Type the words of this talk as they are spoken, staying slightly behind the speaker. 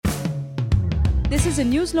This is a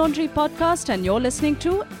News Laundry podcast and you're listening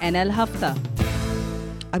to NL Hafta.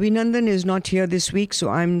 Abhinandan is not here this week,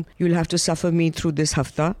 so you'll have to suffer me through this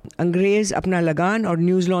hafta. Angrez Apna Lagan or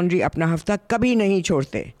News Laundry Apna Hafta kabhi nahi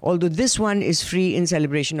chhodte. Although this one is free in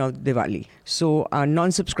celebration of Diwali. So our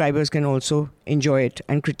non-subscribers can also enjoy it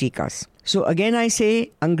and critique us. So again I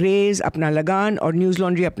say, Angrez Apna Lagan or News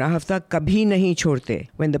Laundry Apna Hafta kabhi nahi chhodte.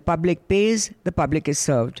 When the public pays, the public is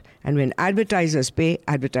served. And when advertisers pay,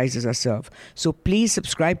 advertisers are served. So please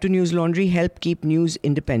subscribe to News Laundry, help keep news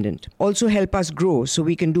independent. Also help us grow so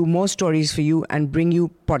we can do more stories for you and bring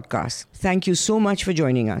you podcasts. Thank you so much for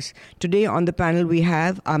joining us. Today on the panel we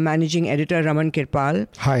have our managing editor Raman Kirpal.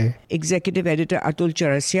 Hi. Executive editor Atul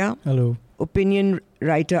Charasya. Hello. Opinion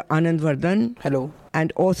writer Anand Vardhan. Hello.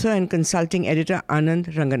 And author and consulting editor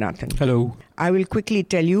Anand Ranganathan. Hello. I will quickly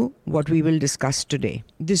tell you what we will discuss today.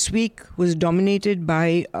 This week was dominated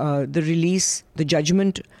by the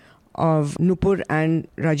judgment of Nupur and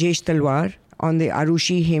Rajesh Talwar on the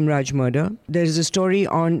Arushi Hemraj murder. There is a story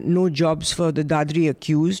on no jobs for the Dadri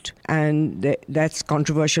accused, and that's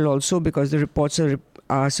controversial also because the reports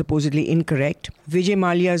are supposedly incorrect. Vijay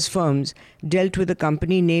Mallya's firms dealt with a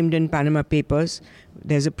company named in Panama Papers.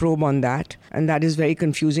 There's a probe on that, and that is very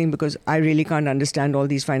confusing because I really can't understand all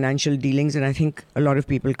these financial dealings, and I think a lot of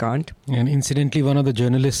people can't. And incidentally, one of the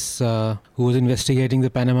journalists who was investigating the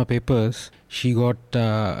Panama Papers, she got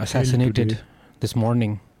assassinated this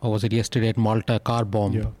morning, or was it yesterday, at Malta, car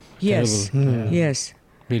bomb. Yeah. Yes, yes.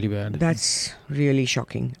 Really bad. That's really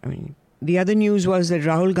shocking. I mean, the other news was that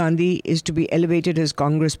Rahul Gandhi is to be elevated as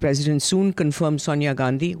Congress president soon, confirmed Sonia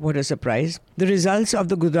Gandhi. What a surprise. The results of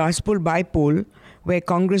the Gurdaspur by-poll, where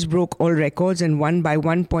Congress broke all records and won by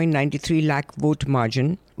 1.93 lakh vote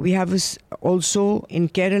margin. We have also in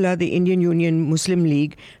Kerala, the Indian Union Muslim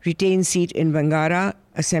League retained seat in Vangara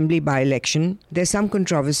Assembly by-election. There's some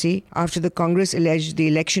controversy after the Congress alleged the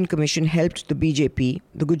Election Commission helped the BJP.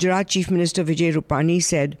 The Gujarat Chief Minister Vijay Rupani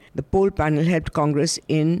said the poll panel helped Congress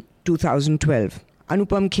in 2012.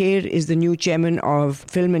 Anupam Kher is the new chairman of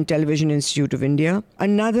Film and Television Institute of India.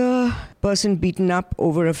 Another person beaten up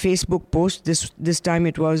over a Facebook post. This time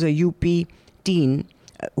it was a UP teen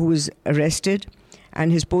who was arrested,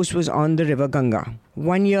 and his post was on the river Ganga.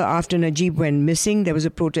 1 year after Najib went missing, there was a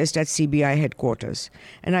protest at CBI headquarters.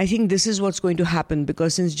 And I think this is what's going to happen,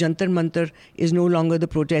 because since Jantar Mantar is no longer the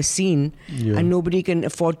protest scene, and nobody can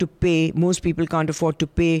afford to pay, most people can't afford to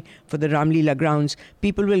pay for the Ramlila grounds,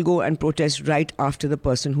 people will go and protest right after the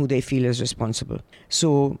person who they feel is responsible.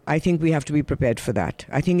 So I think we have to be prepared for that.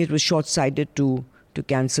 I think it was short-sighted to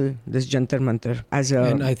cancel this Jantar Mantar as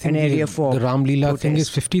an area for the Ramlila protest. thing is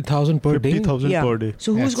 50,000 per day. 50,000 per day.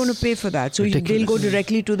 So who's going to pay for that? So they'll go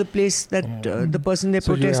directly to the place that the person they're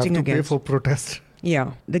protesting you have to against. pay for protest.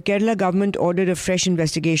 Yeah. The Kerala government ordered a fresh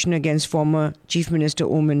investigation against former Chief Minister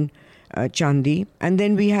Oman Chandi. And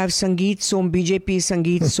then we have BJP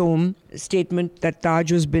Sangeet Som statement that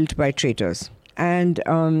Taj was built by traitors. And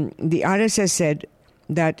the RSS said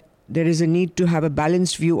that there is a need to have a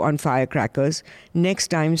balanced view on firecrackers. Next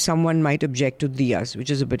time, someone might object to diyas, which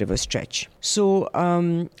is a bit of a stretch. So,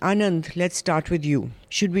 Anand, let's start with you.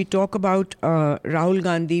 Should we talk about Rahul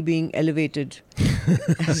Gandhi being elevated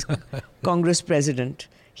as Congress president?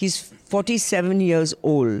 He's 47 years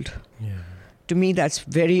old. Yeah. To me, that's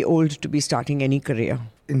very old to be starting any career.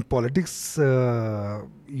 In politics, the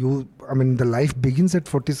life begins at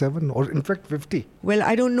 47 or in fact 50. Well,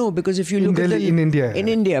 I don't know, because if you look in India. In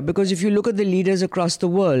India, because if you look at the leaders across the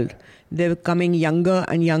world, they're becoming younger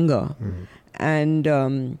and younger. Mm-hmm.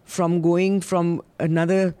 And from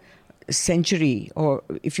another century, or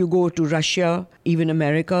if you go to Russia, even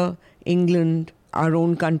America, England, our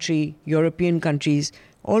own country, European countries,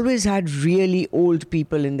 always had really old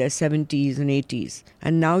people in their 70s and 80s.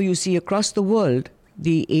 And now you see across the world,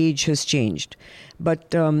 the age has changed.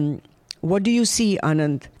 But what do you see,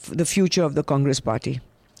 Anand, for the future of the Congress party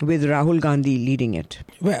with Rahul Gandhi leading it?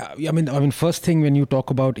 Well, I mean, first thing, when you talk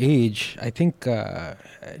about age, I think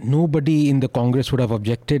nobody in the Congress would have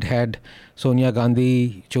objected had Sonia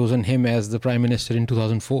Gandhi chosen him as the Prime Minister in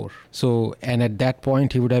 2004. So, and at that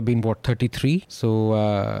point, he would have been, 33? So,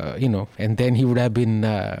 and then he would have been,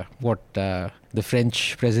 the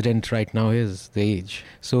French president right now is, the age.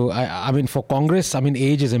 So, I mean, for Congress,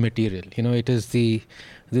 age is immaterial. It is the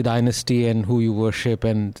dynasty and who you worship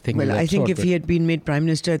and things like that. Well, I think if he had been made Prime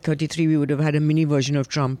Minister at 33, we would have had a mini version of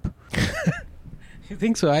Trump. I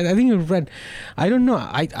think so. I think you've read. I don't know.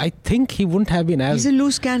 I think he wouldn't have been as... He's a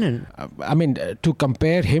loose cannon. To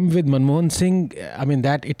compare him with Manmohan Singh,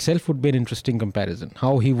 that itself would be an interesting comparison.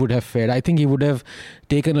 How he would have fared. I think he would have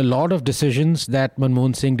taken a lot of decisions that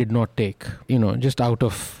Manmohan Singh did not take. Just out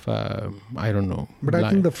of, I don't know. But I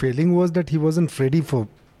think the failing was that he wasn't ready for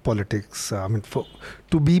politics.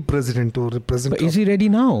 To be president, to represent. But is he ready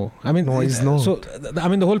now? No, he's not. So,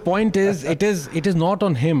 the whole point is, it is not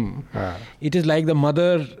on him. It is like the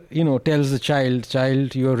mother, tells the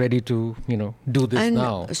child, you are ready to, do this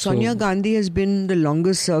now. And Sonia Gandhi has been the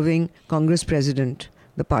longest serving Congress president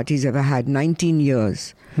the party's ever had, 19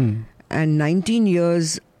 years. And 19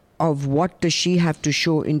 years of what does she have to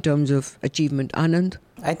show in terms of achievement? Anand?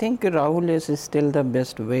 I think Rahul is still the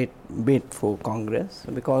best bet for Congress,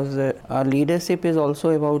 because our leadership is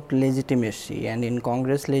also about legitimacy, and in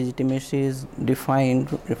Congress legitimacy is defined,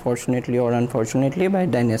 fortunately or unfortunately, by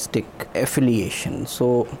dynastic affiliation.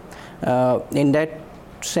 So in that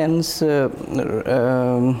sense,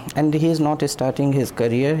 and he is not starting his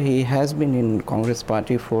career. He has been in Congress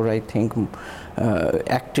party for, I think,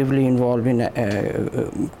 actively involved in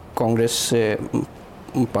Congress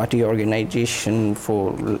party organization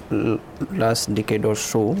for last decade or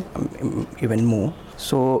so, even more.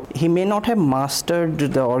 So he may not have mastered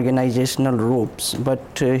the organizational ropes, but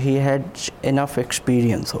he had enough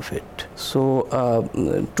experience of it. So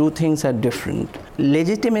two things are different.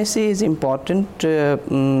 Legitimacy is important.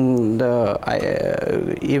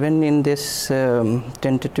 Even in this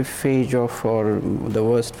tentative phase of, or the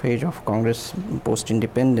worst phase of Congress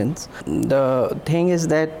post-independence, the thing is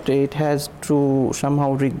that it has to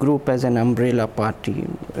somehow regroup as an umbrella party.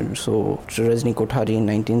 So Rajni Kothari in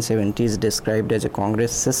 1970s described as a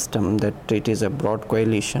Congress system that it is a broad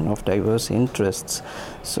coalition of diverse interests.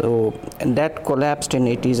 So and that collapsed in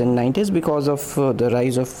 80s and 90s because of the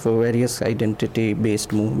rise of various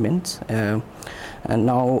identity-based movements. And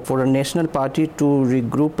now for a national party to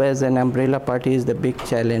regroup as an umbrella party is the big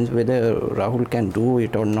challenge. Whether Rahul can do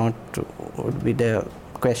it or not would be the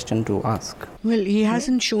question to ask. Well, he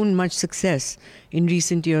hasn't shown much success in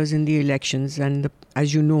recent years in the elections, and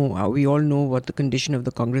as you know, we all know what the condition of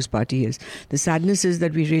the Congress party is. The sadness is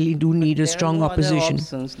that we really do need a strong opposition.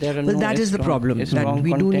 Well, that is the problem, that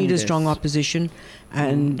we do need a strong opposition.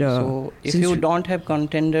 And so if you don't have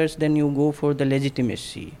contenders, then you go for the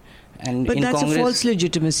legitimacy. But that's Congress, a false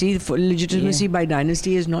legitimacy. Legitimacy by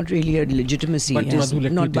dynasty is not really a legitimacy.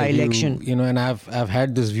 But not by election. And I've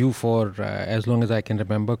had this view for as long as I can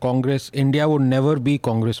remember. India would never be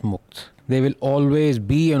Congress Mukt. There will always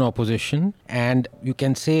be an opposition, and you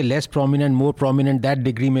can say less prominent, more prominent, that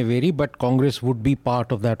degree may vary, but Congress would be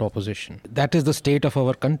part of that opposition. That is the state of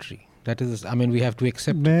our country. That is, we have to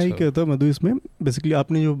accept it. मैं कहता मधु इसमें basically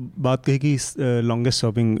आपने जो बात कही कि longest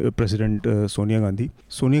serving president Sonia Gandhi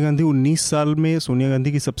 19 साल में सोनिया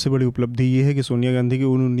गांधी की सबसे बड़ी उपलब्धि ये है कि सोनिया गांधी के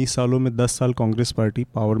उन 19 सालों में 10 साल कांग्रेस पार्टी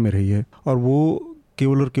पावर में रही है, और वो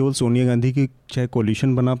केवल और केवल सोनिया गांधी की चाहे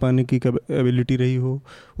कोलिशन बना पाने की एबिलिटी रही हो,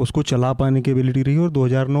 उसको चला पाने की एबिलिटी रही हो, और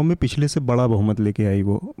 2009 में पिछले से बड़ा बहुमत लेके आई,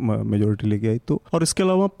 वो मेजोरिटी लेके आई। तो और इसके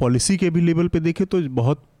अलावा पॉलिसी के भी लेवल पे देखें तो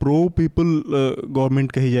बहुत प्रो पीपल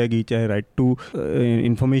गवर्नमेंट कही जाएगी, चाहे राइट टू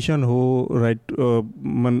इंफॉर्मेशन हो, राइट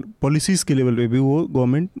पॉलिसीज़ के लेवल पे भी वो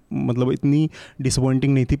गवर्नमेंट मतलब इतनी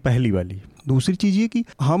डिसअपॉइंटिंग नहीं थी पहली वाली। दूसरी चीज़ ये कि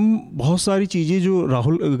हम बहुत सारी चीज़ें जो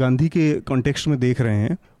राहुल गांधी के कॉन्टेक्स्ट में देख रहे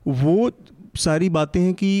हैं, वो सारी बातें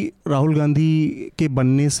हैं कि राहुल गांधी के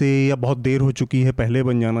बनने से या बहुत देर हो चुकी है, पहले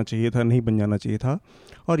बन जाना चाहिए था, नहीं बन जाना चाहिए था,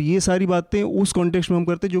 और ये सारी बातें उस कॉन्टेक्स्ट में हम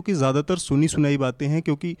करते हैं जो कि ज़्यादातर सुनी सुनाई बातें हैं,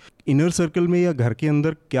 क्योंकि इनर सर्कल में या घर के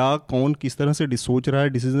अंदर क्या कौन किस तरह से सोच रहा है,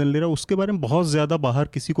 डिसीजन ले रहा है, उसके बारे में बहुत ज़्यादा बाहर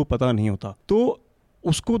किसी को पता नहीं होता। तो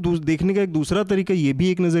उसको देखने का एक दूसरा तरीका ये भी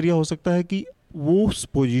एक नज़रिया हो सकता है कि वो उस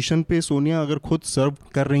पोजीशन पे सोनिया अगर खुद सर्व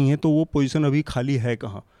कर रही हैं तो वो पोजीशन अभी खाली है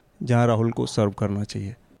कहाँ जहाँ राहुल को सर्व करना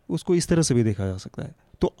चाहिए, उसको इस तरह से भी देखा जा सकता है।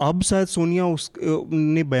 तो अब शायद सोनिया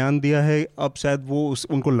ने बयान दिया है, अब शायद वो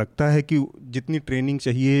उनको लगता है कि जितनी ट्रेनिंग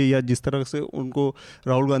चाहिए या जिस तरह से उनको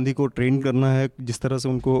राहुल गांधी को ट्रेन करना है, जिस तरह से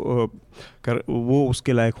उनको वो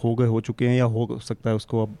उसके लायक हो चुके हैं, या हो सकता है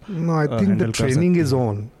उसको अब No, I think the training is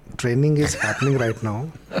on. Training is happening right now.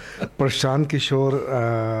 Prashant Kishore,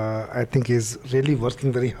 I think, is really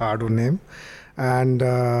working very hard on him, and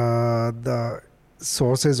the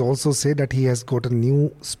sources also say that he has got a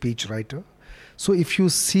new speech writer. So if you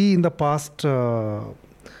see in the past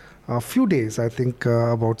a few days, I think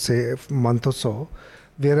about say a month or so,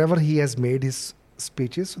 wherever he has made his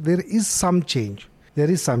speeches, there is some change. There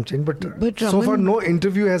is some change, but so far no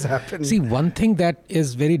interview has happened. See, one thing that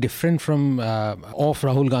is very different from of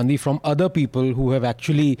Rahul Gandhi from other people who have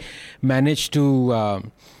actually managed to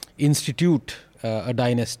institute a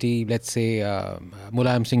dynasty, let's say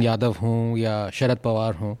Mulayam Singh Yadav ho ya Sharad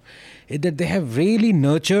Pawar ho, that they have really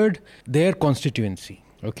nurtured their constituency.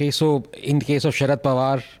 Okay, so in case of Sharad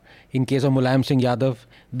Pawar, in case of Mulayam Singh Yadav,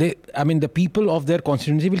 the people of their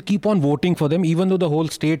constituency will keep on voting for them, even though the whole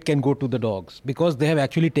state can go to the dogs, because they have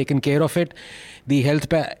actually taken care of it. The health,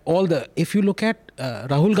 if you look at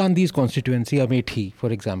Rahul Gandhi's constituency, Amethi,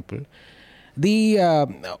 for example,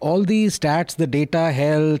 all the stats, the data,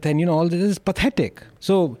 health, and all this is pathetic.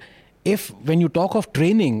 So, when you talk of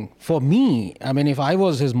training, for me, if I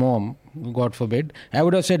was his mom, God forbid, I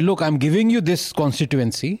would have said, look, I'm giving you this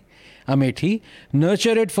constituency, Amethi,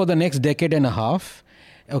 nurture it for the next decade and a half,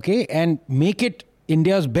 okay, and make it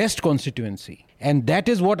India's best constituency. And that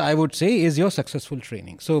is what I would say is your successful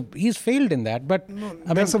training. So he's failed in that. But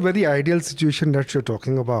that's a very ideal situation that you're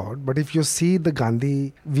talking about. But if you see the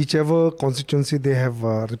Gandhi, whichever constituency they have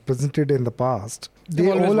represented in the past, they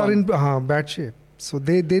all are in bad shape. So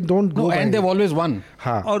they don't go. No, and they've always won.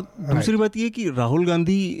 और दूसरी बात ये कि राहुल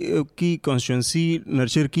गांधी की constituency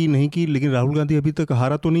nurture की नहीं की, लेकिन राहुल गांधी अभी तक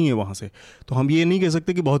हारा तो नहीं है वहां से, तो हम ये नहीं कह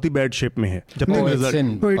सकते कि बहुत ही बैड शेप में है जब तक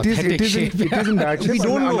result. It is in bad shape. We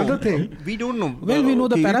don't know. Another thing, we don't know. Well, we know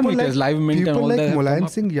the parameters, live mint and all that. People like Mulayam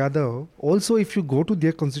Singh Yadav, also if you go to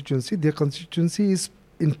their constituency is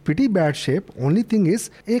in pretty bad shape. Only thing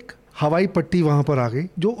is एक हवाई पट्टी वहां पर आ गई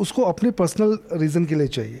जो उसको अपने personal reason के लिए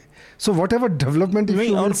चाहिए. So whatever development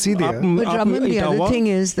you will see there. But Raman, the other thing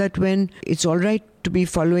is that when it's all right to be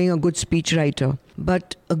following a good speechwriter,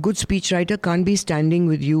 but a good speechwriter can't be standing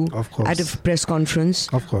with you at a press conference,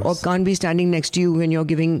 or can't be standing next to you when you're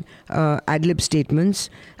giving ad-lib statements.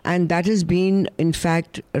 And that has been, in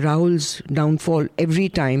fact, Rahul's downfall every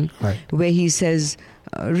time, where he says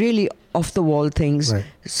really off-the-wall things,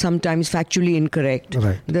 sometimes factually incorrect.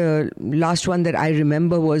 The last one that I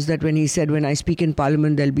remember was that when he said, when I speak in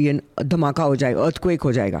Parliament, there'll be an dhamaka ho jayega, earthquake ho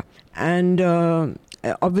jayega. And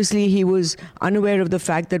obviously he was unaware of the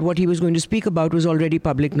fact that what he was going to speak about was already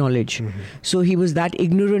public knowledge. So he was that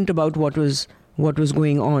ignorant about what was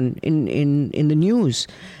going on in the news.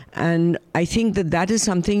 And I think that is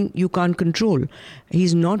something you can't control.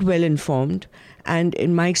 He's not well informed. And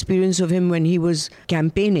in my experience of him when he was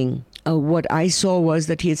campaigning, what I saw was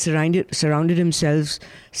that he had surrounded himself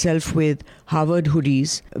with Harvard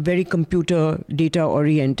hoodies, very computer data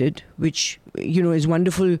oriented, which is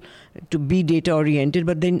wonderful to be data oriented,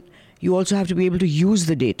 but then you also have to be able to use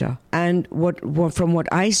the data. And from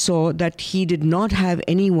what I saw, that he did not have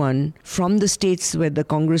anyone from the states where the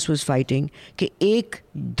Congress was fighting, कि एक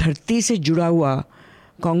धरती से जुड़ा हुआ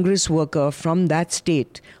Congress worker from that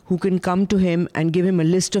state who can come to him and give him a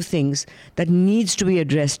list of things that needs to be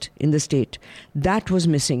addressed in the state. That was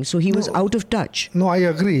missing. So he was out of touch. No, I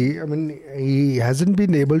agree. He hasn't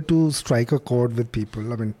been able to strike a chord with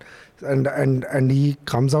people. And he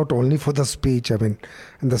comes out only for the speech. And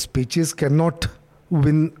the speeches cannot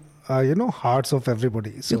win hearts of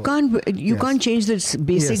everybody. So, you can't change this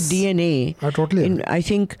basic DNA. I totally agree. I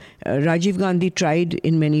think Rajiv Gandhi tried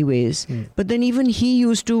in many ways, but then even he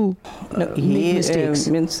used to make mistakes.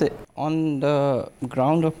 Means on the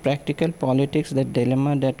ground of practical politics, the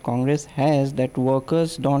dilemma that Congress has, that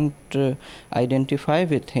workers don't identify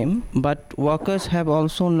with him, but workers have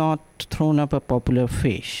also not thrown up a popular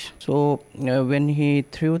face. So when he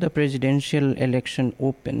threw the presidential election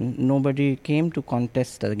open, nobody came to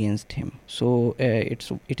contest against him. So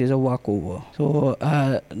it is a walkover. So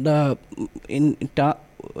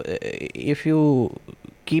if you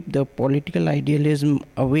keep the political idealism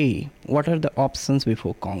away, what are the options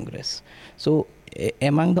before Congress? So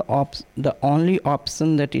among the only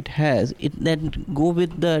option that it has, that go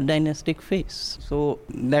with the dynastic phase. So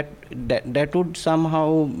that would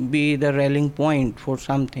somehow be the rallying point for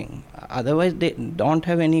something. Otherwise, they don't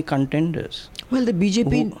have any contenders. Well, the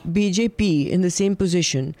BJP in the same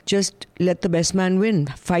position, just let the best man win.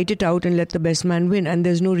 Fight it out and let the best man win. And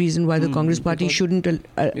there's no reason why the Congress party shouldn't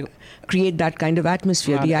create that kind of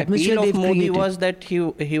atmosphere. The atmosphere they've created. Modi was that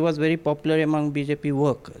he was very popular among BJP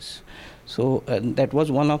workers. So that was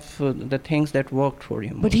one of the things that worked for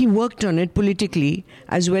him. But he worked on it politically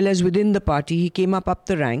as well as within the party. He came up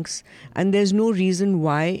the ranks. And there's no reason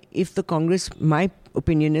why, if the Congress, my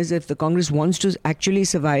opinion is, if the Congress wants to actually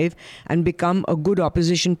survive and become a good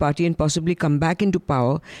opposition party and possibly come back into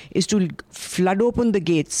power, is to flood open the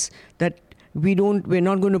gates that we're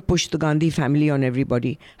not going to push the Gandhi family on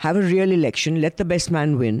everybody. Have a real election, let the best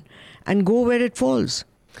man win, and go where it falls.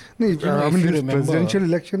 This presidential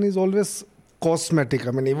election is always cosmetic.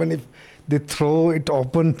 I mean, even if they throw it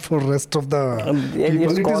open for rest of the people,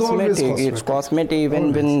 it's it is always cosmetic. It's cosmetic.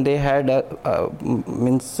 Even when they had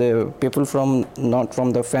people from not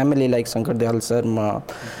from the family like Shankar Dayal Sharma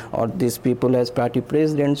or these people as party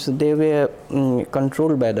presidents, they were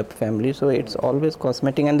controlled by the family. So it's always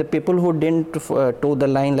cosmetic. And the people who didn't toe the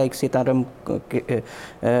line like Sitaram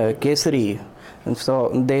Kesari, and so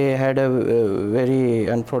they had a very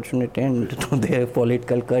unfortunate end to their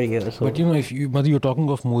political career. So. But Madhu, you're talking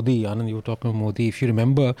of Modi, Anand, you were talking of Modi. If you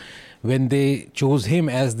remember, when they chose him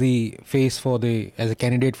as the face as a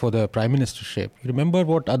candidate for the prime ministership, you remember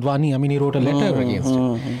what Advani, he wrote a letter against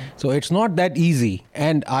him. So it's not that easy.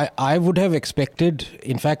 And I would have expected,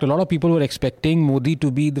 in fact, a lot of people were expecting Modi to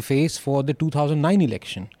be the face for the 2009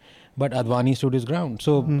 election. But Advani stood his ground.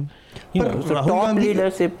 So, so top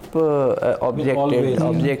leadership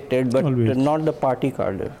objected, but always. Not the party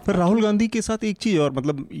cadre. पर राहुल गांधी के साथ एक चीज़ और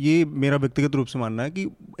मतलब ये मेरा व्यक्तिगत रूप से मानना है कि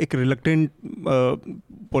एक रिलक्टेंट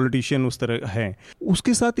पॉलिटिशियन उस तरह है,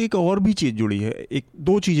 उसके साथ एक और भी चीज़ जुड़ी है. एक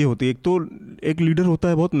दो चीज़ें होती है. एक तो एक लीडर होता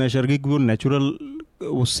है बहुत नैसर्गिक, वो नेचुरल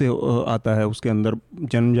उससे आता है, उसके अंदर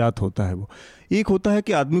जन्मजात होता है वो. एक होता है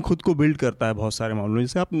कि आदमी खुद को बिल्ड करता है बहुत सारे मामलों में.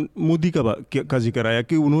 जैसे आप मोदी का जिक्र आया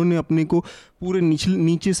कि उन्होंने अपने को पूरे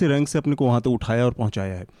नीचे से रैंक से अपने को वहाँ तक उठाया और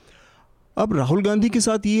पहुँचाया है. अब राहुल गांधी के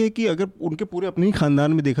साथ ये है कि अगर उनके पूरे अपने ही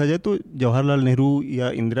खानदान में देखा जाए तो जवाहरलाल नेहरू या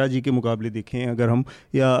इंदिरा जी के मुकाबले देखें अगर हम,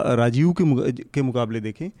 या राजीव के मुकाबले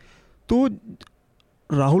देखें, तो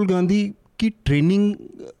राहुल गांधी की ट्रेनिंग,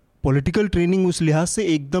 पॉलिटिकल ट्रेनिंग उस लिहाज से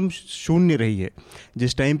एकदम शून्य रही है.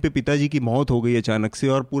 जिस टाइम पे पिताजी की मौत हो गई अचानक से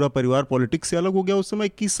और पूरा परिवार पॉलिटिक्स से अलग हो गया, उस समय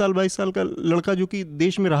 21 साल 22 साल का लड़का जो कि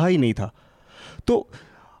देश में रहा ही नहीं था. तो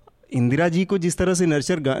इंदिरा जी को जिस तरह से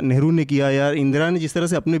नर्चर नेहरू ने किया या इंदिरा ने जिस तरह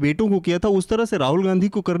से अपने बेटों को किया था, उस तरह से राहुल गांधी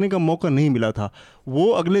को करने का मौका नहीं मिला था. वो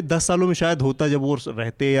अगले 10 सालों में शायद होता जब वो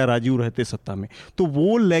रहते या राजीव रहते सत्ता में. तो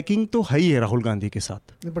वो लैकिंग तो है ही है राहुल गांधी के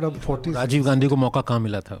साथ. राजीव गांधी को मौका कहाँ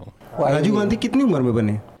मिला था? राजीव गांधी कितनी उम्र में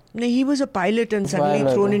बने? No, he was a pilot and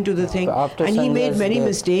suddenly thrown into the thing. And he made many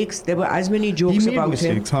mistakes. There were as many jokes about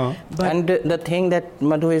him. But and the thing that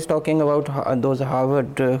Madhu is talking about, those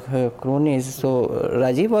Harvard cronies, so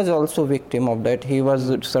Rajiv was also victim of that. He was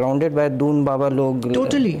surrounded by Doon Baba log.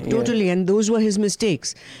 Totally. And those were his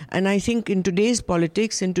mistakes. And I think in today's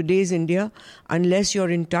politics, in today's India, unless you're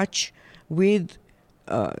in touch with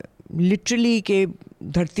literally के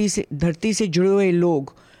धरती से जुड़े हुए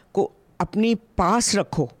लोग को अपनी पास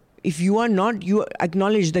रखो. If you are not, you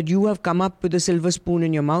acknowledge that you have come up with a silver spoon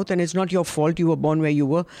in your mouth and it's not your fault you were born where you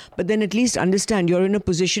were, but then at least understand you're in a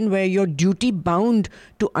position where you're duty bound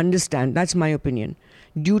to understand. That's my opinion.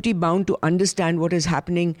 Duty bound to understand what is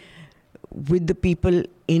happening with the people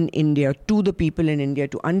in India, to the people in India,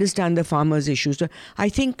 to understand the farmers' issues. So I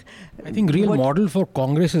think real model for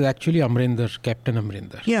Congress is actually Amrinder, Captain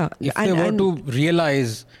Amrinder. Yeah. If they were to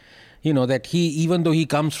realize that he, even though he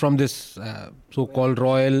comes from this so-called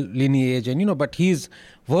royal lineage, and but he's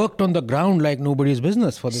worked on the ground like nobody's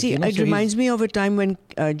business for this. See, it reminds me of a time when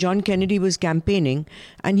John Kennedy was campaigning,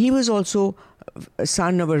 and he was also a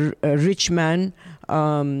son of a rich man,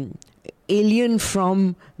 alien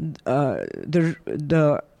from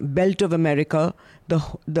the belt of America,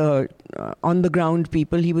 the on the ground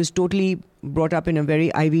people. He was totally brought up in a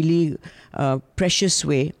very Ivy League, precious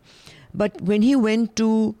way. But when he went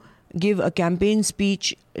to give a campaign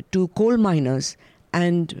speech to coal miners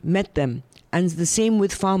and met them, and the same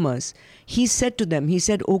with farmers, he said to them,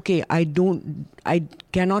 okay, I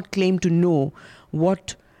cannot claim to know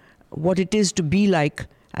what it is to be like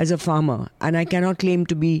as a farmer, and I cannot claim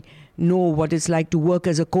to know what it's like to work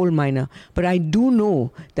as a coal miner, but I do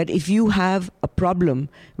know that if you have a problem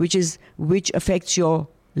which affects your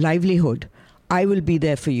livelihood, I will be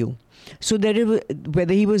there for you. So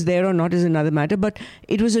whether he was there or not is another matter, but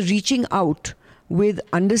it was a reaching out with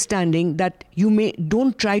understanding that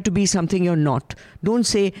don't try to be something you're not. Don't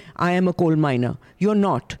say, I am a coal miner. You're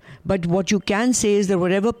not. But what you can say is that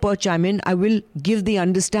whatever perch I'm in, I will give the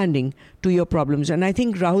understanding to your problems. And I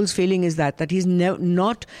think Rahul's failing is that he's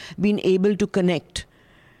not been able to connect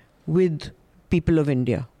with people of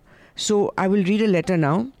India. So I will read a letter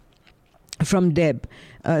now from Deb.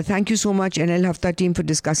 Thank you so much, NL Hafta team, for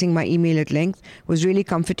discussing my email at length. It was really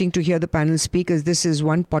comforting to hear the panel speak, as this is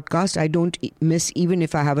one podcast I don't miss even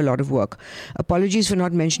if I have a lot of work. Apologies for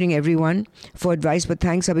not mentioning everyone for advice, but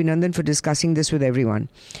thanks Abhinandan for discussing this with everyone.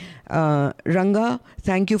 Ranga,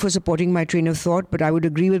 thank you for supporting my train of thought, but I would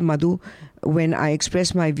agree with Madhu when I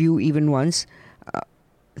express my view even once.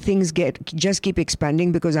 Things just keep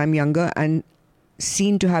expanding because I'm younger and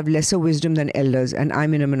seen to have lesser wisdom than elders, and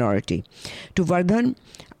I'm in a minority. To Vardhan,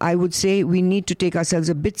 I would say we need to take ourselves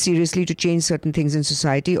a bit seriously to change certain things in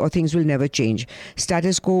society, or things will never change.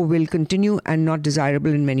 Status quo will continue and not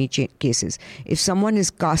desirable in many cases. If someone is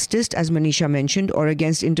casteist, as Manisha mentioned, or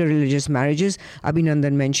against interreligious marriages,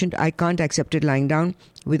 Abhinandan mentioned, I can't accept it lying down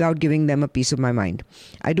without giving them a piece of my mind.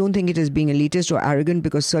 I don't think it is being elitist or arrogant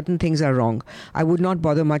because certain things are wrong. I would not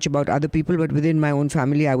bother much about other people, but within my own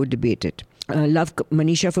family, I would debate it. Love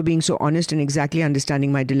Manisha for being so honest and exactly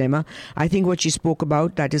understanding my dilemma. I think what she spoke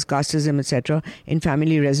about, that is casteism, etc., in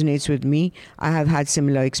family resonates with me. I have had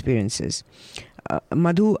similar experiences.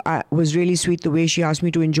 Madhu was really sweet the way she asked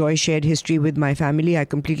me to enjoy shared history with my family. I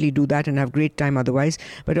completely do that and have great time otherwise,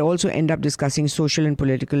 but I also end up discussing social and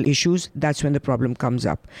political issues. That's when the problem comes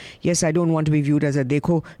up. Yes, I don't want to be viewed as a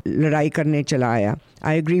dekho ladai karne chala aaya.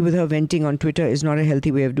 I agree with her. Venting on Twitter is not a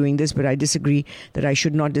healthy way of doing this, but I disagree that I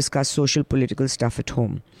should not discuss social political stuff at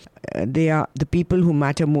home. They are the people who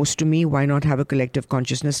matter most to me. Why not have a collective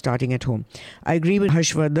consciousness starting at home? I agree with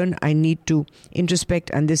Harshvardhan. I need to introspect,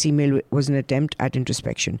 and this email was an attempt at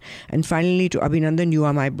introspection. And finally, to Abhinandan, you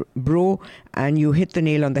are my bro and you hit the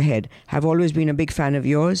nail on the head. Have always been a big fan of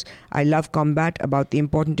yours. I love combat about the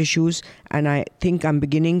important issues, and I think I'm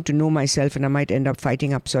beginning to know myself, and I might end up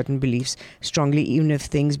fighting up certain beliefs strongly even if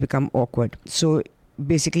things become awkward. So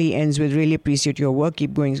basically ends with, really appreciate your work.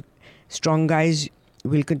 Keep going strong, guys.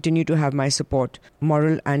 Will continue to have my support,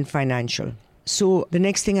 moral and financial. So the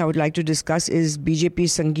next thing I would like to discuss is BJP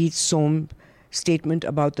Sangeet Som statement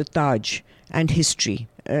about the Taj and history.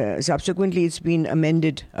 Subsequently, it's been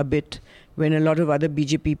amended a bit when a lot of other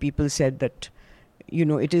BJP people said that,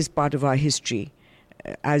 it is part of our history,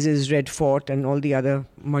 as is Red Fort and all the other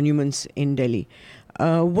monuments in Delhi.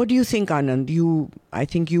 What do you think, Anand? I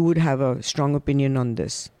think you would have a strong opinion on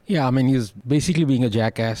this. Yeah, I mean, he's basically being a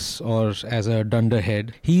jackass or as a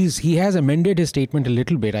dunderhead. He has amended his statement a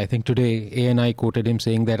little bit. I think today ANI quoted him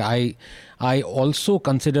saying that I also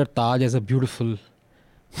consider Taj as a beautiful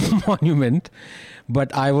monument,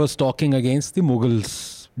 but I was talking against the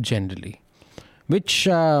Mughals generally, which,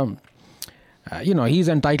 he's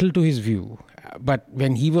entitled to his view. But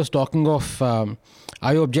when he was talking of,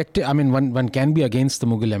 I objected, I mean, one can be against the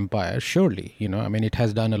Mughal Empire, surely, it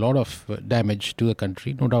has done a lot of damage to the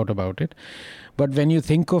country, no doubt about it. But when you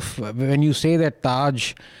say that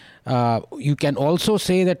Taj, you can also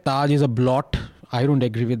say that Taj is a blot. I don't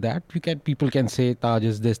agree with that. People can say Taj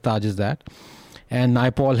is this, Taj is that. And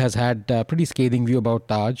Naipaul has had a pretty scathing view about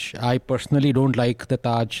Taj. I personally don't like the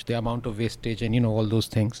Taj, the amount of wastage and, all those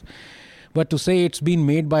things. But to say it's been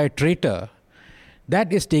made by a traitor,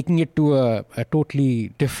 that is taking it to a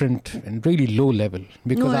totally different and really low level.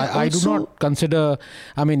 Because I do not consider,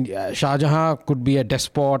 Shah Jahan could be a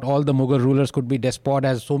despot, all the Mughal rulers could be despot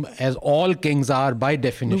as all kings are by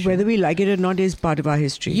definition. Whether we like it or not is part of our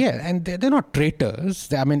history. Yeah, and they're not traitors.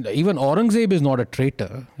 Even Aurangzeb is not a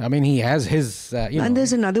traitor. He has his... And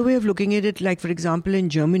there's another way of looking at it, like for example in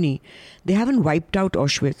Germany, they haven't wiped out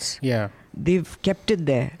Auschwitz. Yeah. They've kept it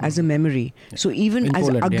there as a memory. So even in as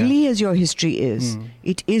Poland, ugly as your history is,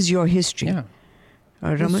 it is your history. Yeah.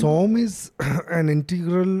 The Som is an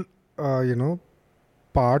integral,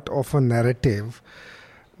 part of a narrative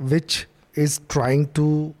which is trying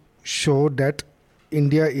to show that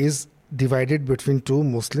India is divided between two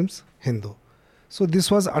Muslims, Hindu. So this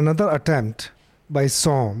was another attempt by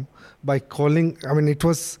Som by calling, it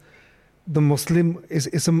was... The Muslim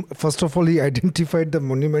first of all, he identified the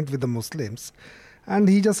monument with the Muslims, and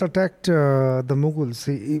he just attacked the Mughals.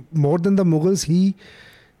 More than the Mughals, he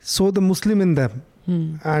saw the Muslim in them,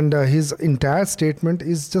 and his entire statement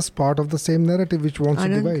is just part of the same narrative which wants to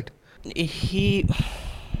divide. He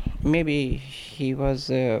was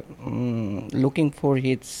looking for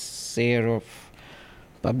his share of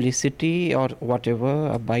publicity or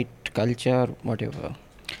whatever, a bite culture, whatever,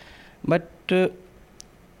 but.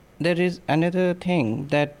 There is another thing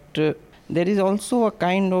that there is also a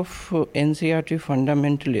kind of NCRT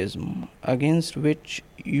fundamentalism against which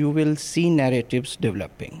you will see narratives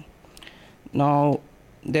developing. Now,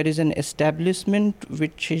 there is an establishment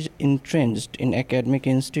which is entrenched in academic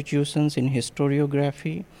institutions, in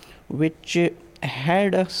historiography, which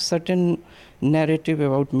had a certain narrative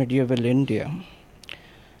about medieval India.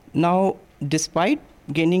 Now, despite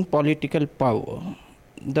gaining political power,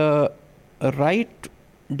 the right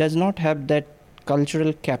does not have that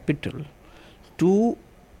cultural capital to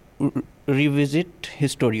revisit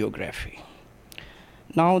historiography.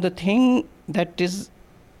 Now, the thing that is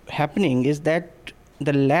happening is that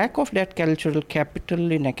the lack of that cultural capital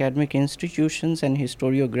in academic institutions and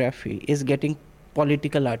historiography is getting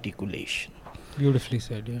political articulation. Beautifully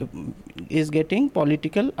said, yeah. Is getting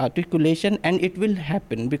political articulation, and it will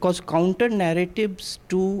happen because counter narratives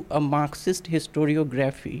to a Marxist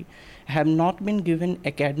historiography have not been given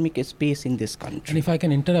academic space in this country. And if I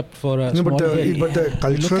can interrupt for a No, small but bit, the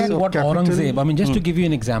cultural look at what capital- Aurangzeb, I mean, just to give you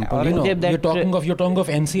an example, you know, Aurangzeb, you're talking of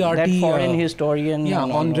NCRT, that foreign historian, yeah,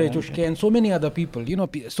 Andrei Tushke and so many other people, you know.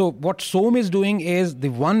 So what Som is doing is the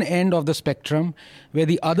one end of the spectrum, where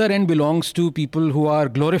the other end belongs to people who are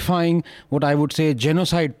glorifying what I would say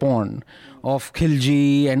genocide porn of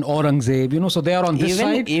Khilji and Aurangzeb, you know, so they are on this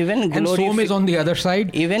side, and Som is on the other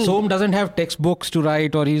side. Som doesn't have textbooks to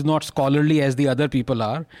write, or he's not scholarly as the other people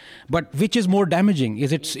are. But which is more damaging?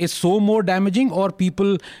 Is Som more damaging, or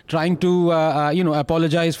people trying to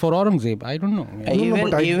apologize for Aurangzeb? I don't know.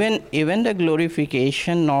 Even the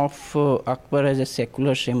glorification of Akbar as a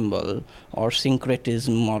secular symbol or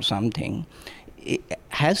syncretism or something, it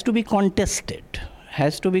has to be contested.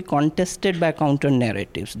 Has to be contested by counter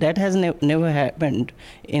narratives. That has never happened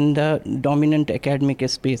in the dominant academic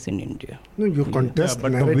space in India. No, you contest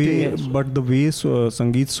but narratives. the way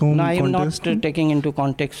Sangeet Som No, I am not contested. taking into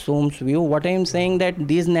context Som's view. What I am saying that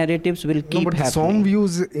these narratives will keep but happening. Som view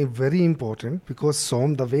is very important because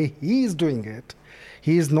Som, the way he is doing it,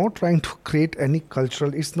 he is not trying to create any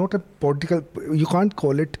cultural. It's not a political. You can't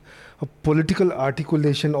call it a political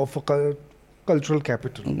articulation of a cultural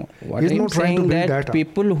capital. No, what He's I'm not trying to saying build that that up.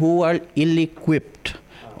 people who are ill-equipped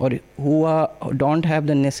or who don't have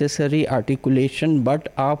the necessary articulation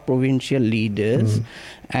but are provincial leaders,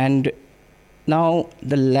 and now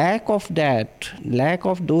the lack of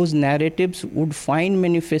those narratives would find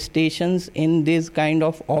manifestations in this kind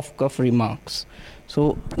of off-cuff remarks.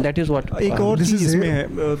 So that is what. एक और This चीज is इसमें है,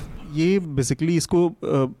 ये basically इसको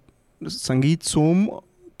संगीत सोम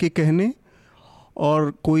के कहने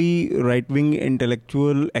और कोई राइट विंग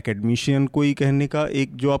इंटेलेक्चुअल एकेडमिशियन कोई कहने का,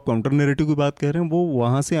 एक जो आप काउंटर नैरेटिव की बात कह रहे हैं वो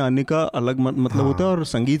वहाँ से आने का अलग मतलब होता है। और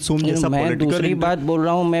संगीत सोम जैसा मैं दूसरी बात बोल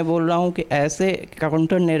रहा हूँ, मैं बोल रहा हूँ कि ऐसे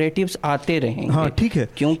काउंटर नैरेटिव्स आते रहेंगे। हाँ ठीक है,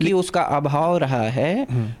 क्योंकि उसका अभाव रहा है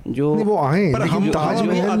जो वो आए। पर हम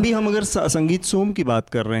अभी हम अगर संगीत सोम की बात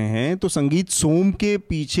कर रहे हैं तो संगीत सोम के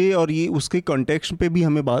पीछे और ये उसके कॉन्टेक्स्ट पे भी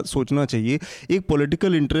हमें बात सोचना चाहिए। एक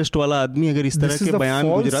पॉलिटिकल इंटरेस्ट वाला आदमी अगर इस तरह के बयान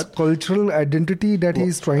Gujarat cultural identity that he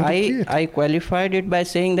is trying to create. I qualified it by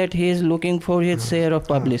saying that he is looking for his share of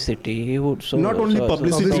publicity. He would not only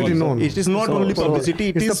publicity. No. It is not only publicity.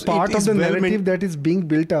 It is part of the narrative that is being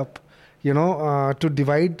built up, to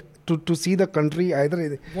divide, to see the country either.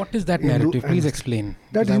 What is that narrative? Please explain.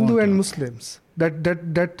 That Hindu and Muslims.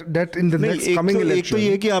 That in the next coming election, एक तो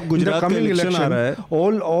ये कि आप गुजरात का election आ रहा है,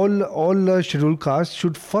 all scheduled castes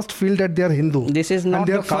should first feel that they are Hindu. This is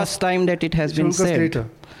not the first time that it has been said.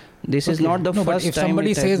 This is not the No, but first if time.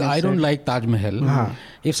 somebody says, I don't like Taj Mahal,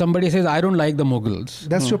 if somebody says, I don't like the Mughals,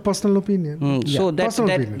 that's your personal opinion. So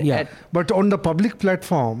personal opinion. Yeah. But on the public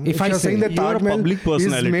platform, if I you're say saying that you are a Taj Mahal public is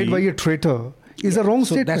personality, made by a traitor, is a wrong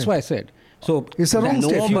so statement. that's why I said. So It's a wrong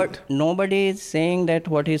statement. But nobody is saying that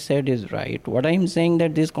what he said is right. What I am saying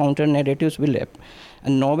that these counter narratives will happen.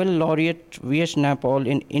 A Nobel laureate V.S. Naipaul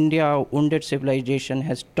in India, Wounded Civilization,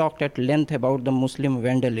 has talked at length about the Muslim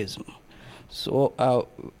vandalism. So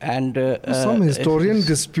some historian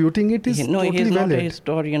disputing it is no, totally he is not valid. a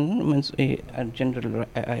historian, means a general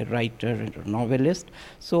writer, a novelist.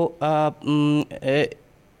 So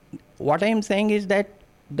what I am saying is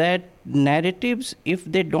that narratives, if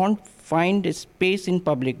they don't find a space in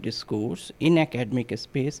public discourse, in academic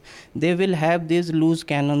space, they will have these loose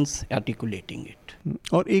cannons articulating it.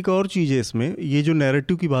 और एक और चीज़ है इसमें, ये जो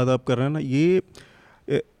narrative की बात आप कर रहे हैं ना, ये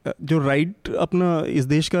जो राइट अपना इस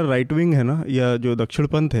देश का राइट विंग है ना, या जो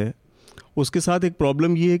दक्षिणपंथ है, उसके साथ एक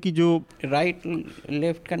प्रॉब्लम ये है कि जो राइट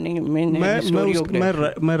लेफ्ट करने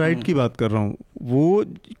मैं राइट की बात कर रहा हूँ, वो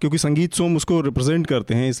क्योंकि संगीत सोम उसको रिप्रेजेंट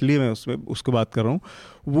करते हैं इसलिए मैं उसको बात कर रहा हूँ।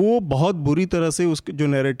 वो बहुत बुरी तरह से उसके जो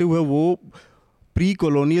नैरेटिव है वो प्री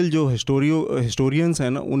कॉलोनियल जो हिस्टोरियंस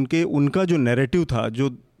हैं ना, उनका जो नैरेटिव था,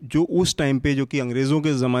 जो उस टाइम पे जो कि अंग्रेज़ों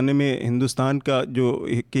के ज़माने में हिंदुस्तान का जो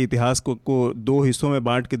के इतिहास को दो हिस्सों में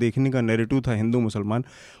बांट के देखने का नैरेटिव था हिंदू मुसलमान,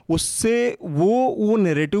 उससे वो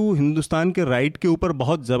नैरेटिव हिंदुस्तान के राइट के ऊपर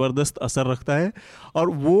बहुत ज़बरदस्त असर रखता है। और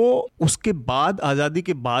वो उसके बाद आज़ादी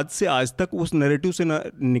के बाद से आज तक उस नैरेटिव से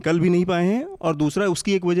निकल भी नहीं पाए हैं। और दूसरा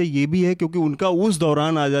उसकी एक वजह ये भी है क्योंकि उनका उस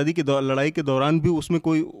दौरान आज़ादी की लड़ाई के दौरान भी उसमें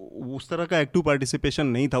कोई उस तरह का एक्टिव पार्टिसिपेशन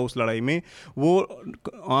नहीं था उस लड़ाई में। वो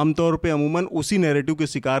आमतौर पे अमूमन उसी नैरेटिव के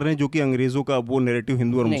शिकार रहे जो कि अंग्रेज़ों का वो नैरेटिव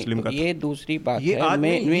हिंदू और मुस्लिम का था। ये दूसरी बात ये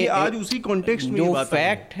है। आज उसी कॉन्टेक्स्ट में जो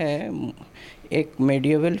फैक्ट है, एक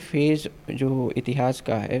मेडिएवल फेज जो इतिहास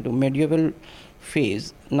का है, तो medieval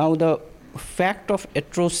phase, now the fact of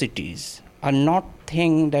atrocities are not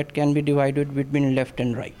things that can be divided between left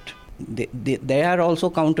and right. They are also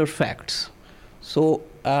counterfacts. So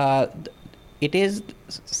it is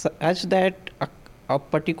such that a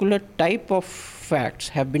particular type of facts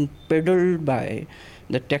have been peddled by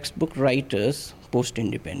the textbook writers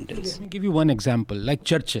post-independence. Let me give you one example, like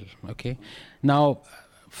Churchill. Okay, now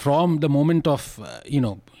from the moment of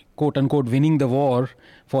quote unquote winning the war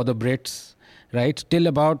for the Brits, right, till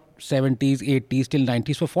about 70s, 80s, till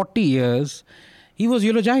 90s, for 40 years, he was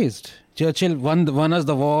eulogized. Churchill won us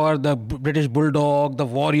the war, the British bulldog, the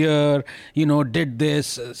warrior, did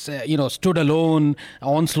this, stood alone,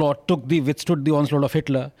 withstood the onslaught of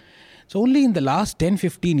Hitler. So only in the last 10,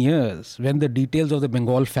 15 years, when the details of the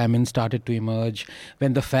Bengal famine started to emerge,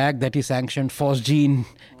 when the fact that he sanctioned phosgene,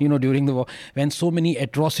 during the war, when so many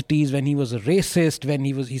atrocities, when he was a racist,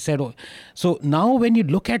 he said, so now when you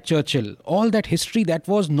look at Churchill, all that history that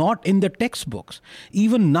was not in the textbooks,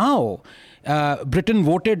 even now, Britain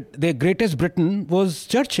voted, their greatest Briton was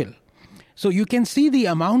Churchill. So you can see the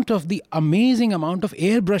amazing amount of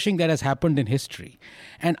airbrushing that has happened in history.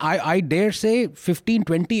 And I dare say 15,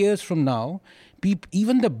 20 years from now,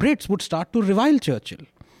 even the Brits would start to revile Churchill.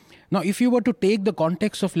 Now, if you were to take the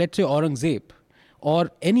context of, let's say, Aurangzeb or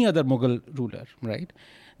any other Mughal ruler, right,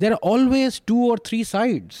 there are always 2 or 3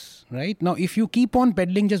 sides, right? Now, if you keep on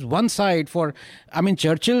peddling just one side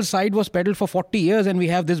Churchill's side was peddled for 40 years and we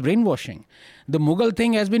have this brainwashing. The Mughal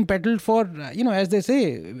thing has been peddled for, as they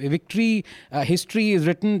say, victory, history is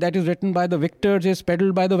written by the victors, is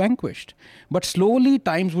peddled by the vanquished. But slowly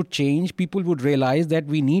times would change. People would realize that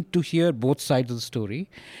we need to hear both sides of the story.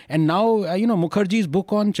 And now, Mukherjee's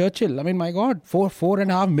book on Churchill, my God,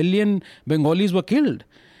 4.5 million Bengalis were killed.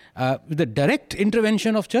 The direct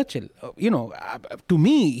intervention of Churchill, to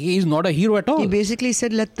me, he is not a hero at all. He basically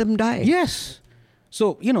said, let them die. Yes.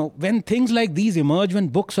 So, when things like these emerge, when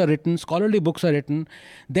books are written, scholarly books are written,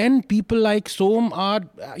 then people like Som are,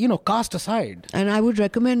 cast aside. And I would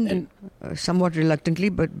recommend, somewhat reluctantly,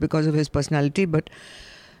 but because of his personality, but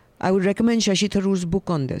I would recommend Shashi Tharoor's book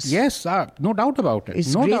on this. Yes, no doubt about it.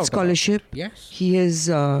 It's great scholarship. Yes. He is...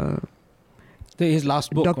 his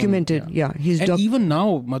last book documented, even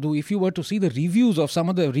now, Madhu, if you were to see some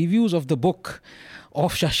of the reviews of the book,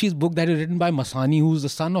 of Shashi's book that is written by Masani, who's the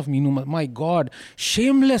son of Meenu, my God,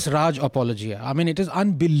 shameless Raj apologia. It is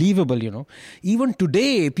unbelievable, Even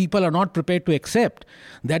today, people are not prepared to accept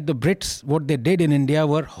that the Brits, what they did in India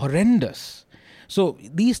were horrendous. So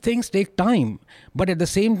these things take time. But at the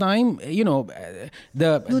same time, people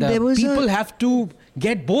have to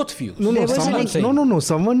get both views.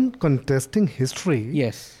 Someone contesting history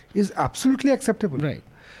is absolutely acceptable. Right.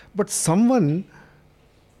 But someone,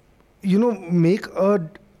 make a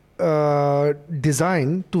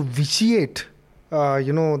design to vitiate,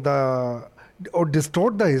 or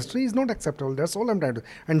distort the history is not acceptable. That's all I'm trying to.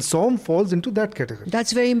 And Som falls into that category.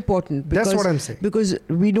 That's very important. That's what I'm saying. Because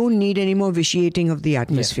we don't need any more vitiating of the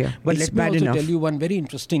atmosphere. Yes. But it's let me also enough. tell you one very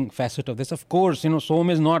interesting facet of this. Of course, Som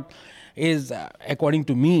is according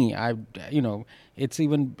to me, it's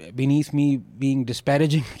even beneath me being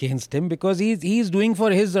disparaging against him, because he's doing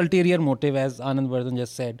for his ulterior motive, as Anand Vardhan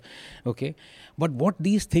just said. Okay, but what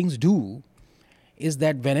these things do is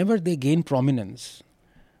that whenever they gain prominence,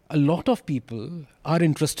 a lot of people are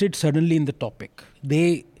interested suddenly in the topic.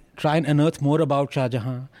 They try and unearth more about Shah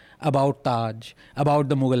Jahan, about Taj, about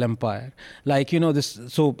the Mughal Empire.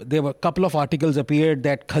 So there were a couple of articles appeared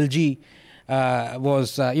that Khalji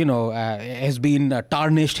has been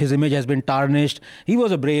tarnished. His image has been tarnished. He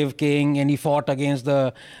was a brave king and he fought against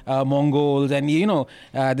the Mongols. And,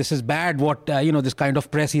 this is bad what, this kind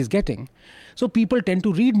of press he's getting. So people tend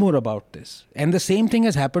to read more about this. And the same thing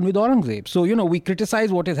has happened with Aurangzeb. So, we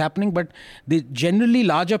criticize what is happening, but the generally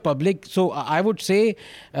larger public, so I would say,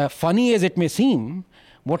 funny as it may seem,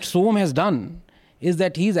 what Som has done is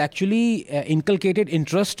that he's actually inculcated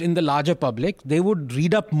interest in the larger public. They would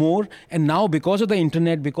read up more, and now because of the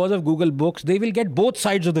internet, because of Google Books, they will get both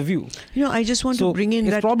sides of the view. I just want to bring in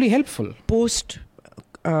it's that probably helpful.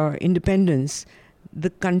 Post-independence, the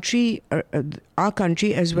country, our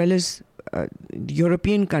country, as well as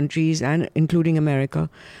European countries and including America,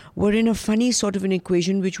 were in a funny sort of an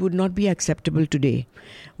equation which would not be acceptable today,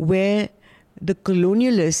 where the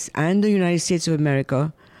colonialists and the United States of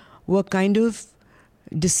America were kind of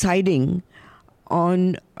deciding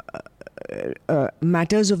on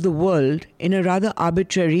matters of the world in a rather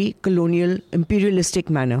arbitrary, colonial, imperialistic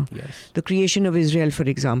manner. Yes. The creation of Israel, for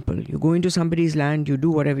example. You go into somebody's land, you do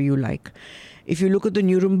whatever you like. If you look at the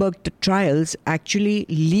Nuremberg trials, actually,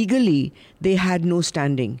 legally, they had no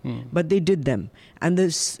standing, but they did them. And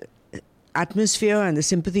this atmosphere and the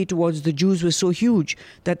sympathy towards the Jews was so huge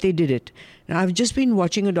that they did it. Now, I've just been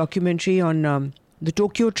watching a documentary on the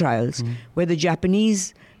Tokyo trials, where the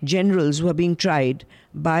Japanese generals were being tried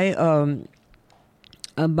by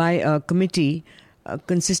a committee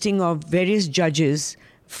consisting of various judges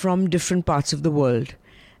from different parts of the world.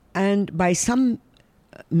 And by some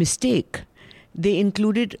mistake, they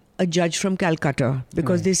included a judge from Calcutta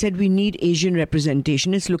because they said we need Asian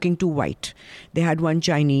representation. It's looking too white. They had one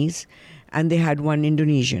Chinese and they had one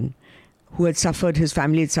Indonesian who had suffered, his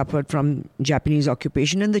family had suffered from Japanese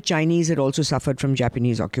occupation, and the Chinese had also suffered from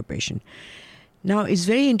Japanese occupation. Now, it's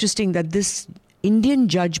very interesting that this Indian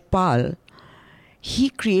judge Pal, he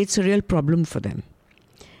creates a real problem for them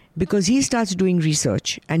because he starts doing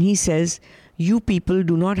research and he says, you people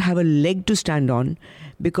do not have a leg to stand on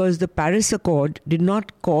because the Paris Accord did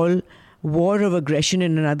not call war of aggression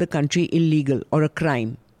in another country illegal or a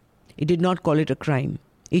crime. It did not call it a crime.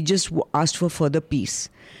 It just asked for further peace.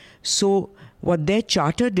 So what their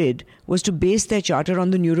charter did was to base their charter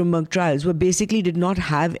on the Nuremberg trials, where basically did not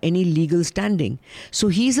have any legal standing. So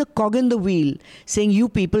he's a cog in the wheel saying you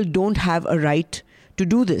people don't have a right to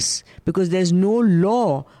do this because there's no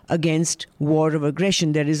law against war of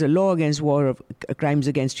aggression. There is a law against war of crimes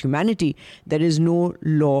against humanity. There is no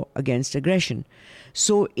law against aggression.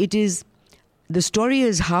 So it is, the story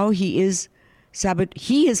is how he is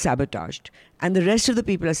sabotaged and the rest of the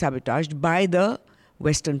people are sabotaged by the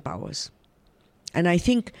Western powers. And I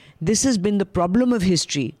think this has been the problem of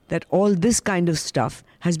history, that all this kind of stuff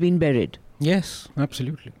has been buried. Yes,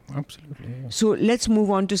 absolutely. Absolutely. Yeah. So let's move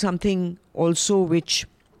on to something also which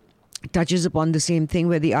touches upon the same thing,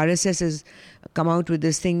 where the RSS has come out with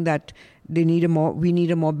this thing that we need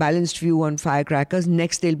a more balanced view on firecrackers.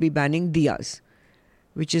 Next they'll be banning diyas,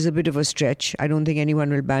 which is a bit of a stretch. I don't think anyone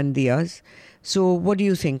will ban diyas. So what do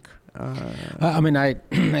you think? I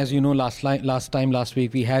as you know, last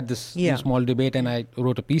week we had this small debate and I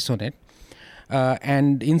wrote a piece on it.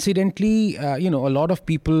 And incidentally, a lot of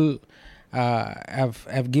people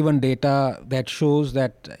have given data that shows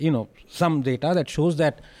that, some data that shows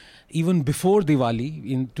that even before Diwali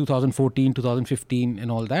in 2014, 2015 and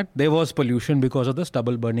all that, there was pollution because of the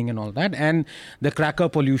stubble burning and all that. And the cracker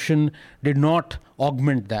pollution did not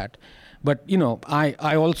augment that. But,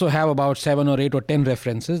 I also have about 7 or 8 or 10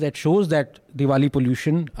 references that shows that Diwali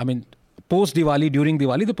pollution, post-Diwali, during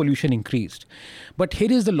Diwali, the pollution increased. But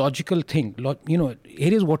here is the logical thing,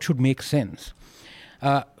 here is what should make sense.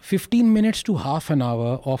 15 minutes to half an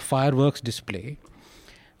hour of fireworks display,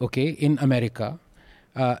 in America,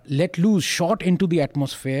 let loose, shot into the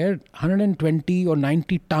atmosphere, 120 or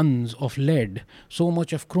 90 tons of lead, so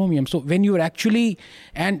much of chromium. So when you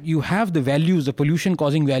you have the values, the pollution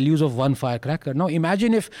causing values of one firecracker. Now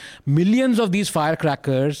imagine if millions of these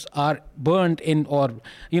firecrackers are burnt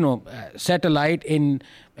set alight in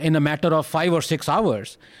a matter of 5 or 6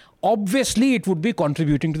 hours. Obviously, it would be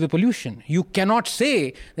contributing to the pollution. You cannot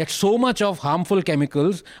say that so much of harmful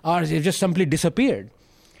chemicals are just simply disappeared.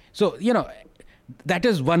 So, that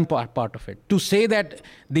is one part of it. To say that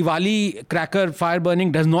Diwali cracker fire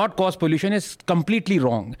burning does not cause pollution is completely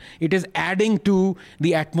wrong. It is adding to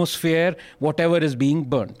the atmosphere whatever is being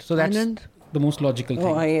burnt. So that's the most logical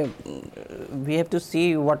thing. We have to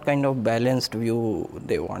see what kind of balanced view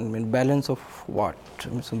they want. Balance of what?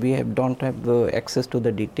 So we don't have the access to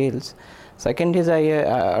the details. Second is,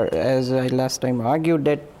 as I last time argued,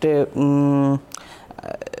 that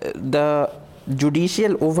the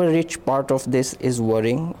judicial overreach part of this is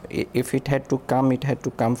worrying. If it had to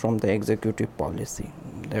come from the executive policy.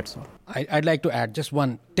 That's all. I'd like to add just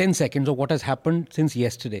 10 seconds of what has happened since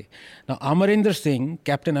yesterday. Now,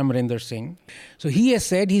 Captain Amarinder Singh, so he has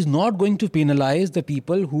said he's not going to penalize the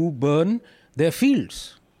people who burn their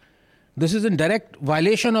fields. This is in direct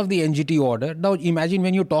violation of the NGT order. Now, imagine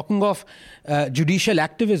when you're talking of judicial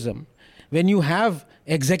activism, when you have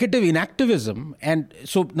executive inactivism, and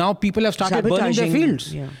so now people have started burning their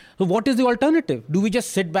fields. Yeah. So what is the alternative? Do we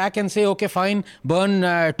just sit back and say, okay, fine, burn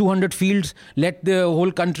 200 fields, let the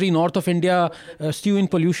whole country north of India stew in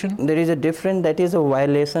pollution? There is a difference. That is a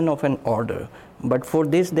violation of an order. But for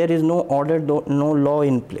this, there is no order, no law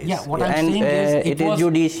in place. Yeah, what I'm saying is it is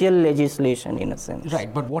judicial legislation in a sense.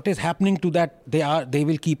 Right, but what is happening to that? They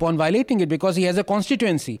will keep on violating it because he has a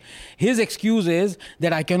constituency. His excuse is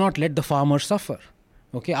that I cannot let the farmers suffer.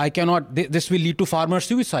 Okay, I cannot. This will lead to farmer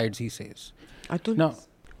suicides, he says. Now,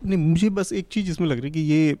 नहीं, मुझे बस एक चीज़ इसमें लग रही है कि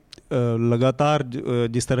ये लगातार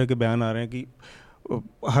जिस तरह के बयान आ रहे हैं कि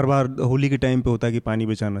हर बार होली के टाइम पे होता है कि पानी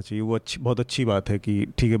बचाना चाहिए, वो बहुत अच्छी बात है कि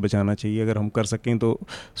ठीक है बचाना चाहिए, अगर हम कर सकें तो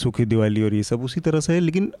सूखी दिवाली और ये सब उसी तरह से है.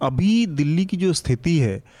 लेकिन अभी दिल्ली की जो स्थिति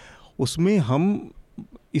है उसमें हम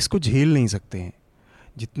इसको झेल नहीं सकते हैं।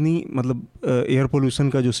 जितनी मतलब एयर पोल्यूशन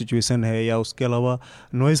का जो सिचुएशन है या उसके अलावा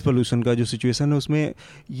नॉइज़ पोल्यूशन का जो सिचुएशन है, उसमें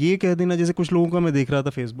ये कह देना, जैसे कुछ लोगों का मैं देख रहा था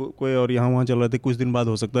फेसबुक पे और यहाँ वहाँ चल रहे थे, कुछ दिन बाद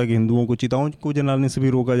हो सकता है कि हिंदुओं को चिताओं को जलाने से भी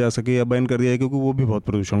रोका जा सके या बैन कर दिया जाए, क्योंकि वो भी बहुत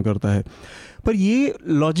प्रदूषण करता है। पर ये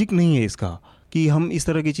लॉजिक नहीं है इसका कि हम इस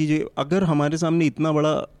तरह की चीज़ें, अगर हमारे सामने इतना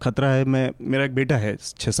बड़ा खतरा है, मेरा एक बेटा है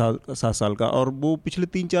 6-7 साल का, और वो पिछले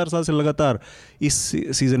 3-4 साल से लगातार इस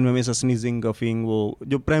सीज़न में हमेशा स्नीजिंग, कफिंग, वो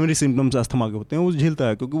जो प्राइमरी सिम्टम्स अस्थमा के होते हैं वो झेलता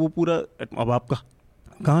है, क्योंकि वो पूरा, अब आप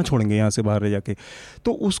कहाँ छोड़ेंगे यहाँ से बाहर रह जाके।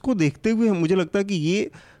 तो उसको देखते हुए मुझे लगता है कि ये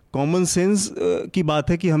कॉमन सेंस की बात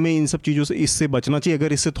है कि हमें इन सब चीज़ों से, इससे बचना चाहिए।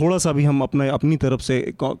 अगर इससे थोड़ा सा भी हम अपनी तरफ से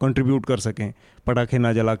कंट्रीब्यूट कर सकें, पटाखे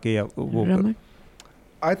ना जला के या वो।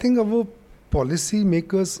 आई थिंक वो policy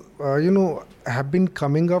makers, have been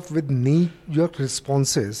coming up with knee-jerk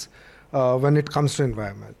responses when it comes to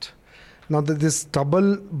environment. Now that this stubble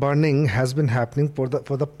burning has been happening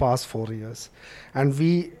for the past 4 years, and we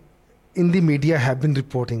in the media have been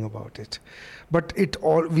reporting about it, but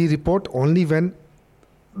we report only when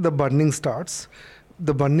the burning starts,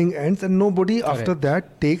 the burning ends, and nobody after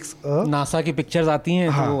that takes a NASA की pictures आती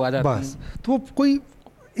हैं तो वो आ जाती हैं। बस तो कोई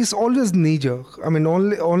is always knee-jerk. I mean,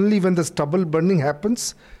 only when the stubble burning happens,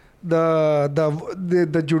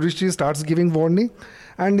 the judiciary starts giving warning,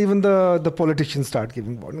 and even the politicians start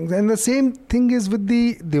giving warnings. And the same thing is with the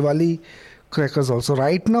Diwali crackers also.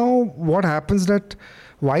 Right now, what happens that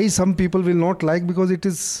why some people will not like, because it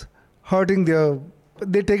is hurting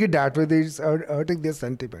they take it that way. It's hurting their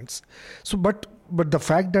sentiments. So, but the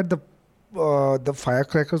fact that the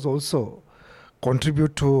firecrackers also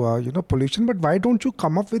contribute to pollution, but why don't you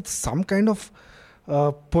come up with some kind of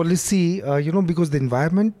policy, because the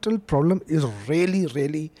environmental problem is really,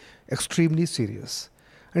 really extremely serious,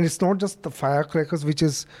 and it's not just the firecrackers which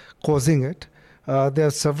is causing it. There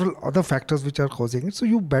are several other factors which are causing it,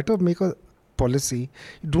 so you better make a policy.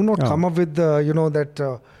 Do not come up with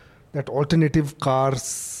that alternative cars.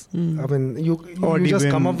 I mean, you just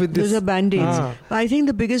come up with this. Those are band-aids. I think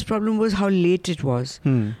the biggest problem was how late it was,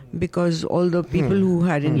 because all the people who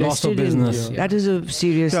had invested in that is a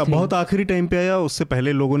serious thing. बहुत आखिरी time पे आया, उससे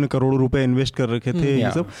पहले लोगों ने करोड़ों रुपए इन्वेस्ट कर रखे थे।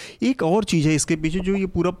 ये सब एक और चीज़ है इसके पीछे, जो ये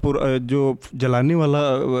पूरा जो जलाने वाला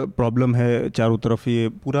प्रॉब्लम है चारों तरफ, ये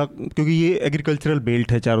पूरा, क्योंकि ये एग्रीकल्चरल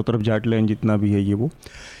बेल्ट है चारों तरफ, जाट लैंड जितना भी है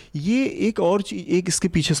ये एक और चीज़, एक इसके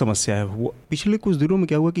पीछे समस्या है। वो पिछले कुछ दिनों में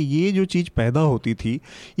क्या हुआ कि ये जो चीज़ पैदा होती थी,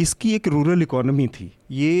 इसकी एक रूरल इकोनॉमी थी।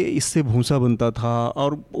 ये इससे भूसा बनता था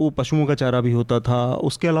और वो पशुओं का चारा भी होता था,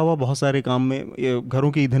 उसके अलावा बहुत सारे काम में,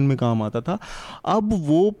 घरों के ईंधन में काम आता था। अब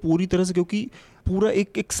वो पूरी तरह से, क्योंकि पूरा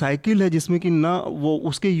एक साइकिल है जिसमें कि ना वो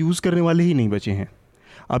उसके यूज़ करने वाले ही नहीं बचे हैं।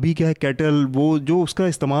 अभी क्या है, कैटल, वो जो उसका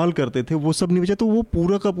इस्तेमाल करते थे वो सब नहीं बचा, तो वो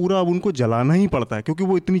पूरा का पूरा अब उनको जलाना ही पड़ता है, क्योंकि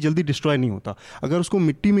वो इतनी जल्दी डिस्ट्रॉय नहीं होता। अगर उसको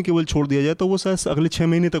मिट्टी में केवल छोड़ दिया जाए तो वो शायद अगले 6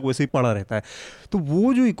 महीने तक वैसे ही पड़ा रहता है। तो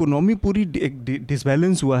वो जो इकोनॉमी पूरी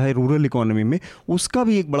डिसबैलेंस हुआ है रूरल इकोनॉमी में, उसका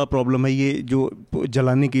भी एक बड़ा प्रॉब्लम है। ये जो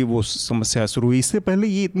जलाने की वो समस्या शुरू हुई, इससे पहले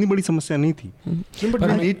ये इतनी बड़ी समस्या नहीं थी। But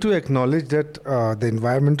we need to acknowledge that the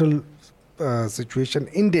environmental situation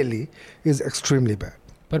in Delhi is extremely bad.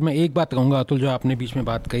 पर मैं एक बात कहूँगा अतुल, जो आपने बीच में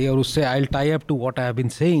बात कही, और उससे I will tie up to what I have been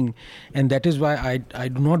saying, and that is why I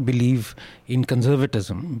do not believe in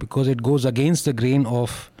conservatism, because it goes against the grain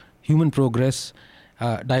of human progress,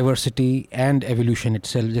 diversity and evolution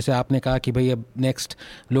itself. जैसे आपने कहा कि भाई अब next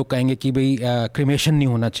लोग कहेंगे कि भाई क्रिमेशन नहीं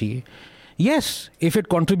होना चाहिए। Yes, if it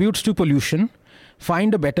contributes to pollution,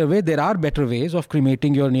 find a better way. There are better ways of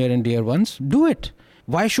cremating your near and dear ones. Do it.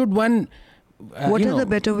 Why should one what are the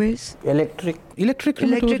better ways? Electric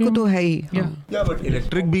को तो है ही। या but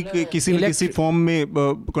electric भी किसी न किसी form में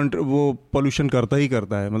वो पोल्यूशन करता ही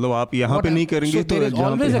करता है। मतलब आप यहाँ पे नहीं करेंगे तो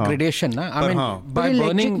always a gradation ना। I mean by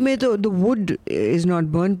burning में तो the wood is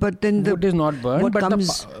not burned, but then the wood is not burned, what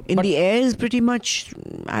comes in the air is pretty much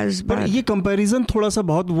as bad. पर ये कंपैरिजन थोड़ा सा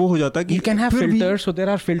बहुत वो हो जाता है कि you can have filters, so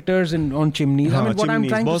there are filters on chimneys. I mean what I'm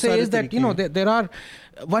trying to say is that there are,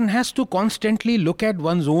 one has to constantly look at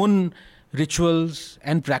one's own rituals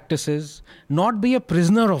and practices, not be a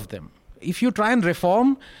prisoner of them. If you try and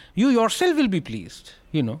reform, you yourself will be pleased.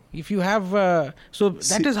 If you have so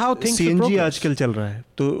that is how things should progress. CNG आजकल चल रहा है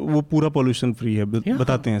तो वो पूरा pollution free है,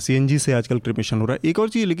 बताते हैं। CNG से आजकल क्रिमेशन हो रहा है। एक और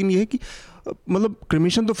चीज़ लेकिन ये है कि मतलब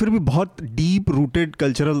क्रिमेशन तो फिर भी बहुत डीप रूटेड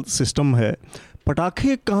कल्चरल सिस्टम है।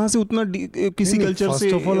 पटाखे कहाँ से उतना किसी कल्चर से,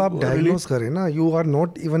 फर्स्ट ऑफ ऑल आप डायग्नोज करें ना, you are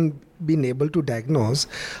not even been able to diagnose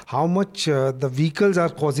how much the vehicles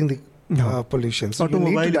are causing the pollution. So you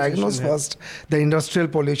need to diagnose first the industrial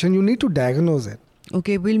pollution. You need to diagnose it.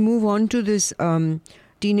 Okay, we'll move on to this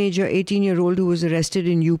teenager, 18-year-old who was arrested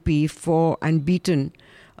in UP and beaten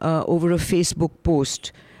over a Facebook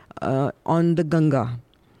post on the Ganga,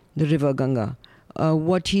 the river Ganga.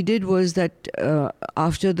 What he did was that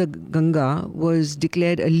after the Ganga was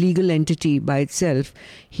declared a legal entity by itself,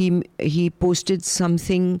 he posted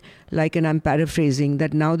something like, and I'm paraphrasing,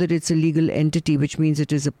 that now that it's a legal entity, which means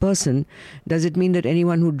it is a person, does it mean that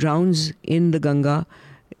anyone who drowns in the Ganga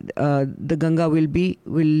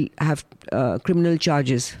will have criminal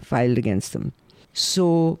charges filed against them?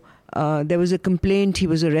 So there was a complaint, he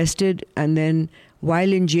was arrested, and then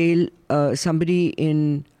while in jail, somebody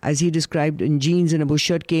in, as he described, in jeans and a bush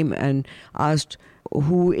shirt came and asked,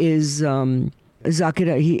 who is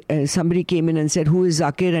Zakir? Somebody came in and said, who is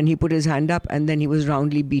Zakir? And he put his hand up, and then he was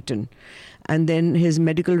roundly beaten. And then his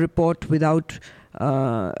medical report, without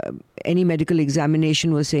any medical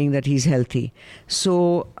examination, was saying that he's healthy.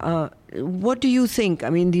 So what do you think? I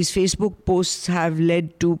mean, these Facebook posts have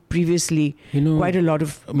led to previously quite a lot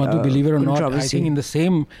of Madhu, believe it or not, I controversy. think in the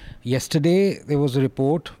same, yesterday there was a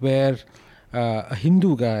report where a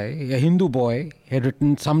Hindu boy had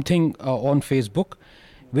written something on Facebook,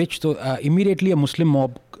 which immediately a Muslim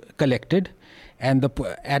mob collected and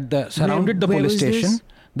surrounded the police station.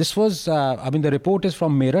 This was, the report is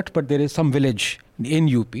from Meerut, but there is some village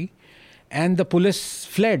in UP, and the police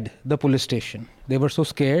fled the police station. They were so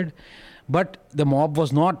scared, but the mob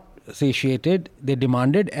was not satiated. They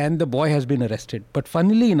demanded, and the boy has been arrested. But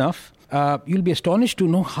funnily enough, you'll be astonished to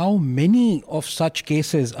know how many of such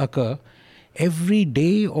cases occur every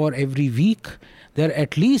day or every week. There are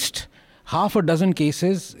at least half a dozen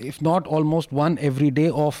cases, if not almost one every day,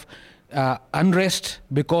 of unrest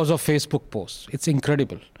because of Facebook posts. It's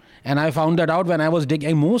incredible. And I found that out when I was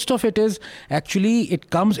digging. Most of it is actually,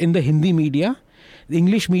 it comes in the Hindi media. The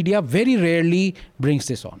English media very rarely brings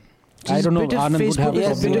this on. I don't know, Anand would have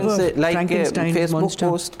yes, a like Frankenstein's Facebook monster.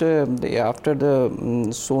 post after the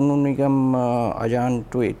Sonu Nigam Ajan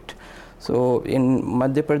tweet. So in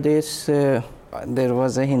Madhya Pradesh, there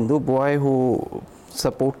was a Hindu boy who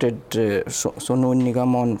supported Sonu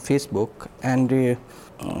Nigam on Facebook, and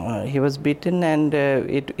he was beaten, and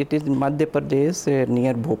it is Madhya Pradesh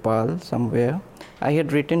near Bhopal somewhere. I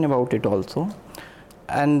had written about it also,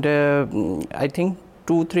 and I think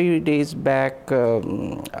 2-3 days back,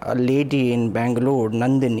 a lady in Bangalore,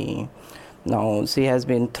 Nandini, now she has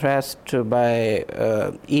been thrashed by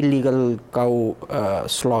illegal cow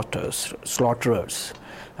slaughterers.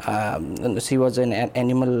 She was an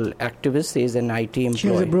animal activist. She is an IT employee. She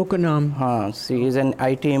has a broken arm. She is an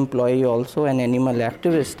IT employee, also an animal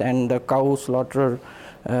activist, and the cow slaughterer,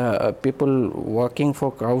 people working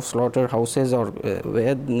for cow slaughter houses, or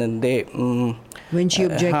where they When she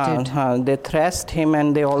objected, they thrashed him,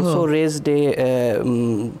 and they also raised a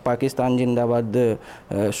Pakistan Jindabad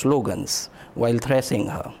slogans while thrashing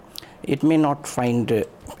her. It may not find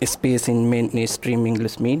space in mainstream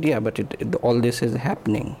English media, but all this is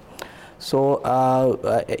happening. So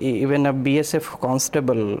even a BSF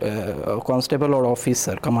constable or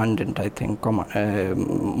officer, commandant, I think,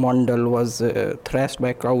 Mondal, was thrashed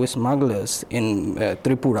by cow smugglers in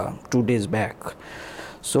Tripura 2 days back.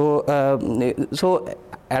 So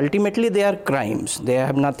ultimately they are crimes. They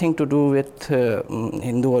have nothing to do with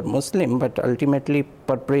Hindu or Muslim, but ultimately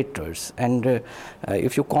perpetrators. And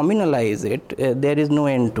if you communalize it, there is no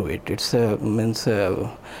end to it. It's a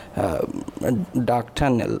dark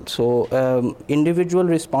tunnel. So individual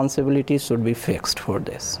responsibilities should be fixed for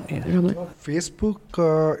this. Yeah. Facebook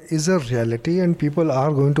is a reality, and people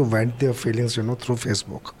are going to vent their feelings, through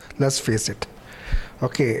Facebook. Let's face it.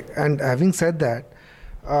 Okay, and having said that,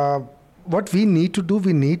 what we need to do,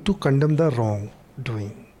 we need to condemn the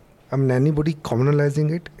wrongdoing. Anybody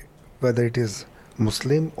communalizing it, whether it is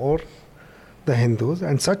Muslim or the Hindus,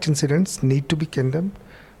 and such incidents need to be condemned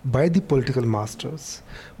by the political masters,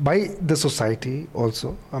 by the society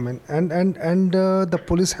also. And the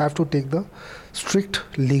police have to take the strict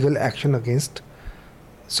legal action against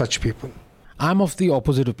such people. I'm of the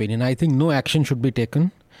opposite opinion. I think no action should be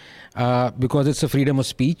taken. Because it's a freedom of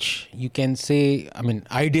speech. You can say,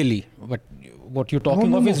 ideally, but what you're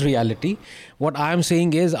talking of is reality. What I'm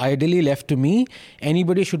saying is, ideally left to me,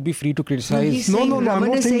 anybody should be free to criticize. No, I'm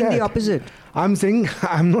not saying that. the opposite. I'm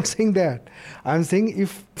not saying that. I'm saying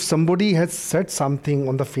if somebody has said something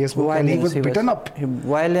on the Facebook and he was beaten up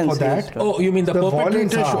for that. Oh, you mean the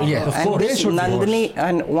perpetrator? Yes, of and course. this Nandini,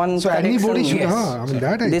 and one so anybody should.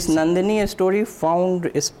 This Nandini story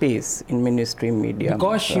found space in mainstream media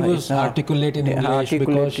because she was articulate in English.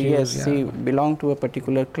 She belonged to a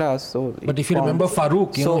particular class. So, but if you remember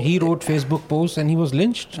Farooq, he wrote Facebook posts and he was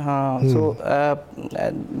lynched. So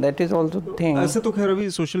that is also the thing. ऐसे तो खैर अभी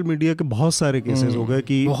social media के बहुत सारे cases हो गए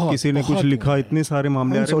कि किसी ने कुछ लिखा, इतने सारे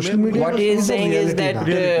मामले आ रहे हैं. What he is saying is that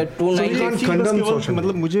 290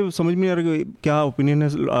 मतलब मुझे समझ में आ रहा है क्या ओपिनियन है.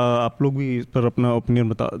 आप लोग भी इस पर अपना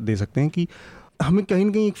ओपिनियन दे सकते हैं कि हमें कहीं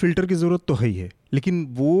ना कहीं एक फ़िल्टर की ज़रूरत तो है ही है, लेकिन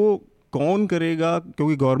वो कौन करेगा,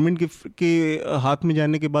 क्योंकि गवर्नमेंट के हाथ में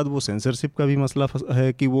जाने के बाद वो सेंसरशिप का भी मसला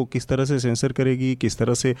है कि वो किस तरह से सेंसर करेगी, किस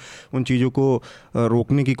तरह से उन चीज़ों को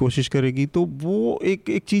रोकने की कोशिश करेगी. तो वो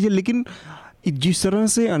एक चीज़ है. लेकिन जिस तरह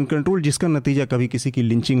से अनकंट्रोल, जिसका नतीजा कभी किसी की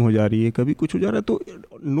लिंचिंग हो जा रही है, कभी कुछ हो जा रहा है, तो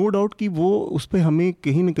नो डाउट कि वो उस पर हमें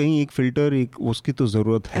कहीं ना कहीं एक फ़िल्टर, एक उसकी तो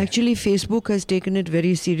ज़रूरत है. Actually, Facebook has taken it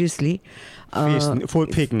very seriously.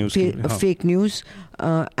 Fake news. Fake news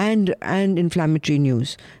and inflammatory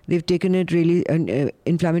news. They've taken it really,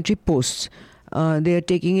 inflammatory posts. They are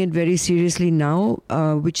taking it very seriously now,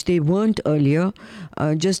 which they weren't earlier,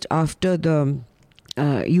 just after the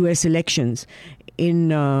US elections. In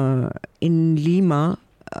Lima,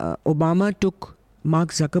 Obama took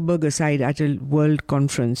Mark Zuckerberg aside at a world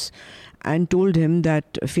conference and told him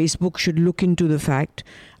that Facebook should look into the fact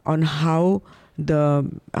on how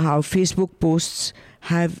Facebook posts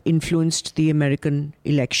have influenced the American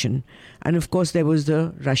election. And of course there was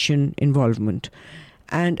the Russian involvement.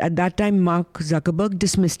 And at that time Mark Zuckerberg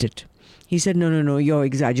dismissed it. He said, no, you're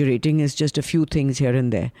exaggerating. It's just a few things here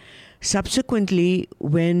and there. Subsequently,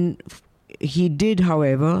 when he did,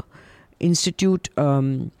 however, institute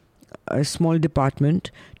a small department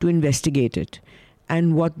to investigate it.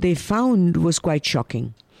 And what they found was quite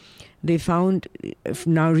shocking. They found,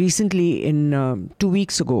 now recently, 2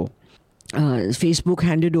 weeks ago, Facebook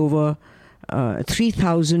handed over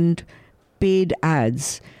 3,000 paid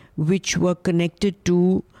ads which were connected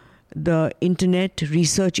to the Internet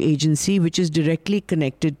Research Agency, which is directly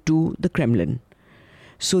connected to the Kremlin.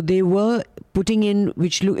 So they were putting in,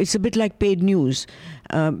 it's a bit like paid news,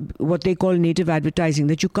 what they call native advertising,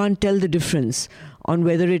 that you can't tell the difference on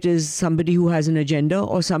whether it is somebody who has an agenda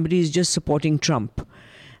or somebody is just supporting Trump.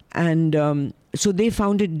 And so they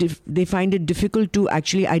find it difficult to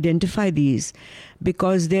actually identify these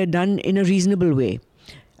because they're done in a reasonable way.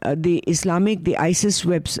 The ISIS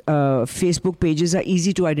Facebook pages are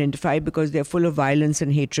easy to identify because they're full of violence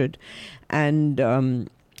and hatred and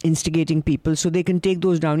instigating people, so they can take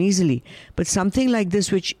those down easily. But something like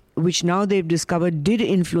this, which now they've discovered did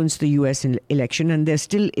influence the US election, and they're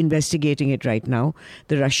still investigating it right now,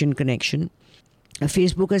 the Russian connection.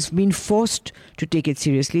 Facebook has been forced to take it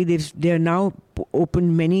seriously. They are now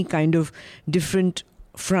opened many kind of different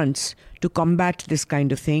fronts to combat this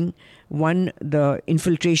kind of thing. One, the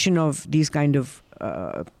infiltration of these kind of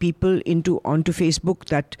people onto Facebook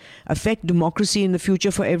that affect democracy in the future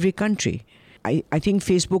for every country. I think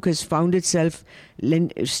Facebook has found itself,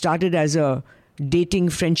 started as a dating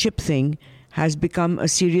friendship thing, has become a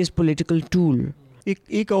serious political tool.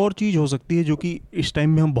 एक और चीज़ हो सकती है जो कि इस time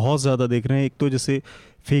में हम बहुत ज़्यादा देख रहे हैं. एक तो जैसे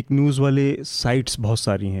फेक न्यूज़ वाले साइट्स बहुत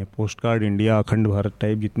सारी हैं, पोस्ट कार्ड इंडिया, अखंड भारत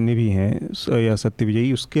टाइप जितने भी हैं, या सत्य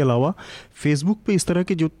विजयी. उसके अलावा फेसबुक पे इस तरह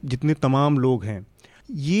के जो जितने तमाम लोग हैं,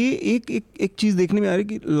 ये एक चीज़ देखने में आ रही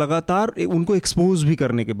है कि लगातार उनको एक्सपोज भी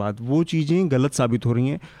करने के बाद वो चीज़ें गलत साबित हो रही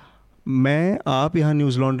हैं. आप यहाँ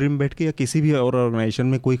न्यूज़ लॉन्ड्री में बैठ के या किसी भी और ऑर्गेनाइजेशन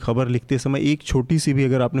में कोई खबर लिखते समय एक छोटी सी भी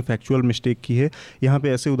अगर आपने फैक्चुअल मिस्टेक की है, यहाँ पे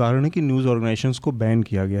ऐसे उदाहरण है कि न्यूज़ ऑर्गेनाइजेशंस को बैन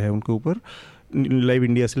किया गया है उनके ऊपर, लाइव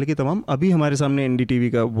इंडिया से लेके तमाम. अभी हमारे सामने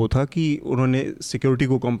NDTV का वो था कि उन्होंने सिक्योरिटी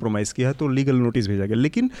को कॉम्प्रोमाइज़ किया तो लीगल नोटिस भेजा गया.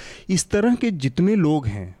 लेकिन इस तरह के जितने लोग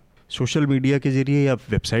हैं सोशल मीडिया के ज़रिए या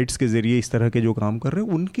वेबसाइट्स के ज़रिए इस तरह के जो काम कर रहे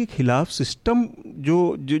हैं, उनके खिलाफ सिस्टम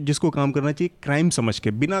जो जिसको काम करना चाहिए क्राइम समझ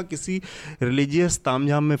के, बिना किसी रिलीजियस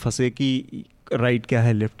तामझाम में फंसे कि राइट क्या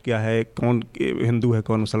है, लेफ्ट क्या है, कौन हिंदू है,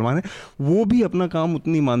 कौन मुसलमान है, वो भी अपना काम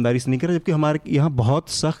उतनी ईमानदारी से नहीं कर रहा. जबकि हमारे यहाँ बहुत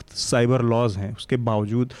सख्त साइबर लॉज हैं, उसके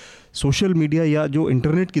बावजूद सोशल मीडिया या जो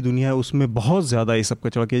इंटरनेट की दुनिया है उसमें बहुत ज़्यादा ये सब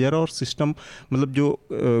कचरा किया जा रहा है. और सिस्टम, मतलब जो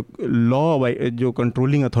लॉ, जो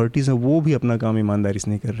कंट्रोलिंग अथॉरिटीज़ हैं, वो भी अपना काम ईमानदारी से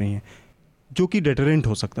नहीं कर रही हैं, जो कि डेटरेंट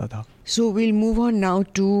हो सकता था. So we'll move on now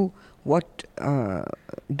to what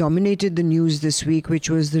dominated the news this week, which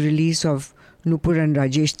was the release of Nupur and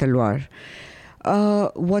Rajesh Talwar.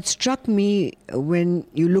 What struck me when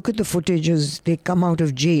you look at the footage as they come out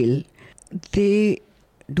of jail, they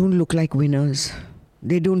don't look like winners.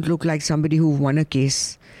 They don't look like somebody who won a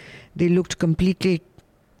case. They looked completely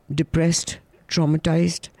depressed,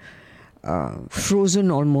 traumatized, frozen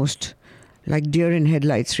almost, like deer in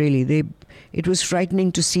headlights, really. It was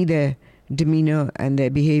frightening to see their demeanor and their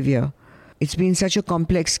behavior. It's been such a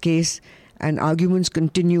complex case, and arguments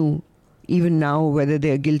continue even now whether they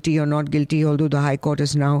are guilty or not guilty, although the High Court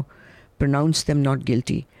has now pronounced them not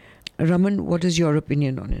guilty. Raman, what is your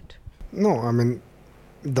opinion on it? No, I mean,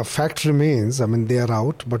 the fact remains, I mean, they are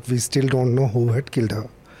out, but we still don't know who had killed her.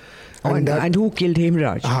 And who killed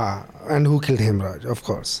Hemraj? And who killed Hemraj, of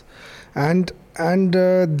course. And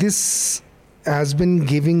this has been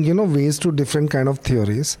giving, ways to different kind of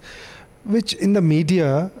theories, which in the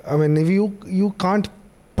media, I mean, if you can't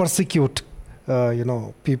persecute,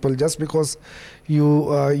 people just because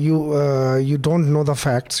you don't know the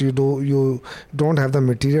facts, you don't have the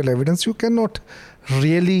material evidence, you cannot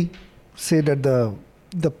really say that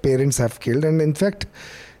the parents have killed. And in fact,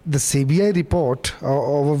 the CBI report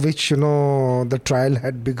over which the trial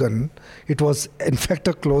had begun, it was in fact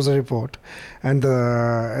a closer report, and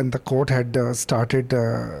the court had started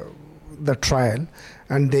the trial,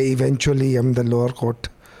 and they eventually, the lower court,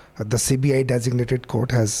 the CBI designated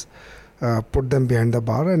court, has put them behind the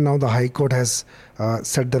bar, and now the High Court has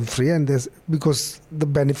set them free, and because the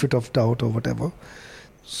benefit of doubt or whatever.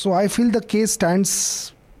 So I feel the case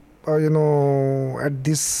stands, at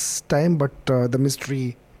this time, but the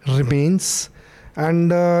mystery remains.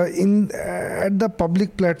 And at the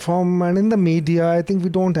public platform and in the media, I think we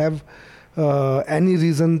don't have any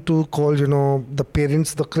reason to call the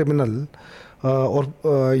parents the criminal,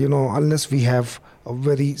 unless we have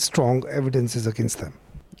very strong evidences against them.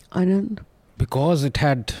 Anand? Because it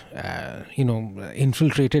had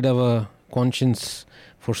infiltrated our conscience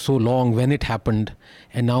for so long when it happened,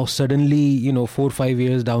 and now suddenly 4 or 5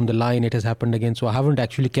 years down the line it has happened again, so I haven't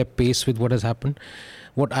actually kept pace with what has happened.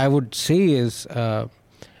 What I would say is that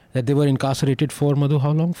they were incarcerated for, Madhu,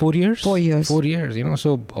 how long? 4 years? 4 years. 4 years,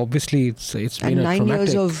 so obviously it's been and a 9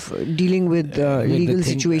 traumatic... years of dealing with legal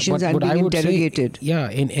situations and being interrogated.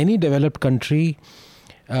 In any developed country,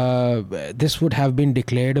 this would have been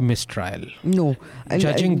declared a mistrial. No.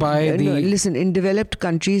 Judging by the... No, listen, in developed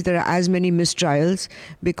countries, there are as many mistrials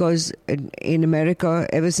because in America,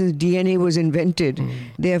 ever since DNA was invented,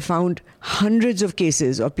 they have found hundreds of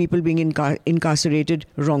cases of people being incarcerated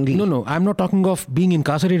wrongly. No, I'm not talking of being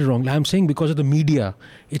incarcerated wrongly. I'm saying because of the media.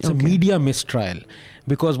 It's a media mistrial.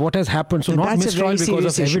 Because what has happened, so not mistrial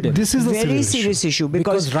because of evidence. This is a very serious issue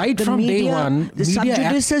because right from media, day one, the sub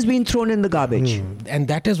judice has been thrown in the garbage. And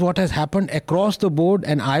that is what has happened across the board.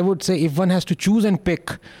 And I would say if one has to choose and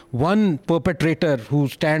pick one perpetrator who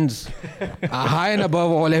stands high and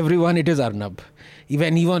above everyone, it is Arnab.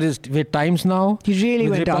 Even is with Times now. He really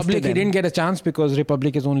went Republic, after them. He didn't get a chance because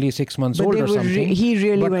Republic is only 6 months old or something. He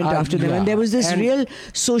really went after them. And there was this real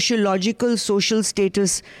social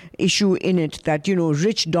status issue in it that,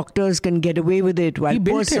 rich doctors can get away with it while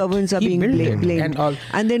poor servants are being blamed.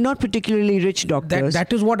 And they're not particularly rich doctors.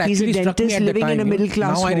 That is what actually struck me at the time. He's a dentist living in a middle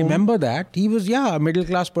class home. Now I remember that. He was, a middle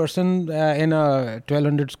class person in a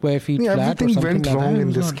 1,200 square feet flat or something. Everything went wrong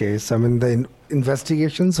in this case. I mean, the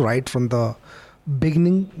investigations right from the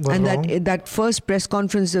beginning were wrong. That first press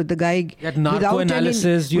conference of the guy, without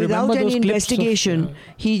any investigation,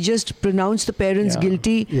 he just pronounced the parents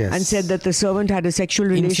guilty and said that the servant had a sexual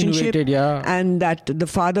relationship and that the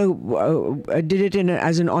father did it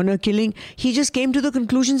as an honor killing. He just came to the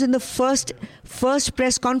conclusions in the first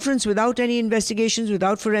press conference without any investigations,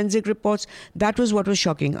 without forensic reports. That was what was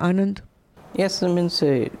shocking. Anand? Yes,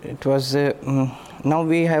 it was... now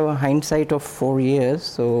we have a hindsight of 4 years,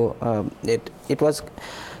 so it was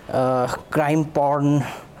crime porn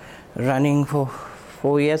running for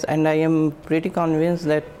 4 years, and I am pretty convinced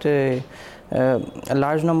that a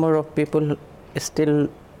large number of people still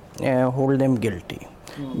hold them guilty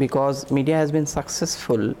because media has been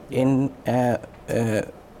successful in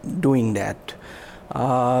doing that.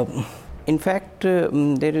 In fact,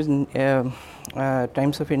 there is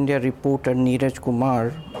Times of India reporter Neeraj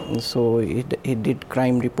Kumar, so he did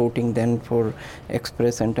crime reporting then for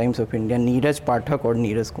Express and Times of India. Neeraj Pathak or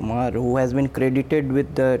Neeraj Kumar, who has been credited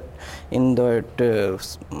with in the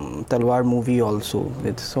Talwar movie also.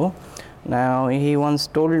 Now he once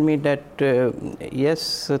told me that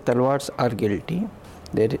yes, Talwars are guilty.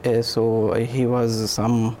 So he was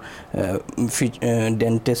some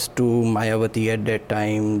dentist to Mayawati at that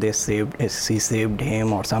time. She saved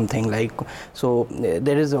him or something like. So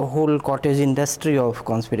there is a whole cottage industry of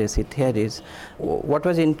conspiracy theories. What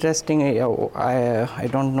was interesting, I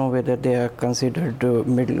don't know whether they are considered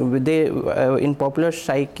in popular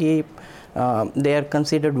psyche. They are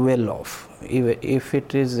considered well off. If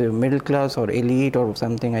it is middle class or elite or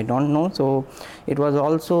something, I don't know. So it was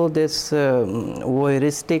also this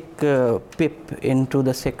voyeuristic peep into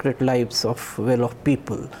the secret lives of well-off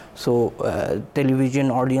people. So television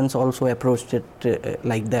audience also approached it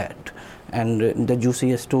like that. and the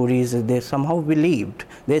juicy stories they somehow believed.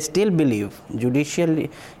 They still believe. Judicial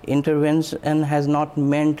intervention has not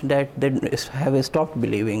meant that they have stopped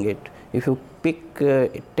believing it. If you pick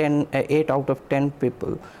 8 out of 10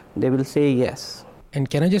 people, they will say yes. And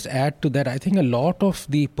can I just add to that? I think a lot of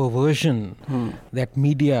the perversion that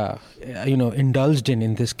media, indulged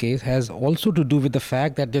in this case, has also to do with the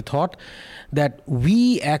fact that they thought that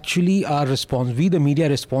we actually are we the media,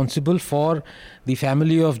 responsible for the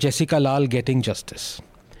family of Jessica Lal getting justice.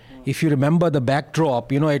 If you remember the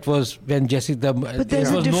backdrop, it was when Jessica,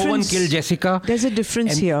 no one killed Jessica. There's a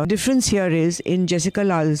difference here. Difference here is in Jessica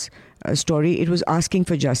Lal's story, it was asking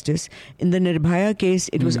for justice. In the Nirbhaya case,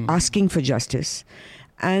 it was asking for justice.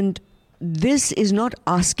 And this is not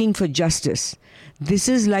asking for justice. This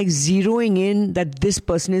is like zeroing in that this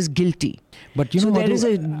person is guilty. But so there is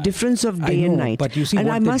a difference of day and night. But you see,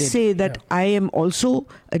 and I must say that I am also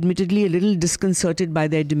admittedly a little disconcerted by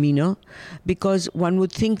their demeanor, because one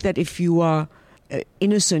would think that if you are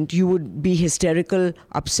innocent, you would be hysterical,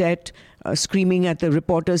 upset, screaming at the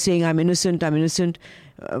reporter saying, I'm innocent,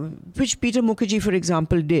 which Peter Mukherjee, for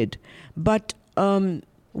example, did. But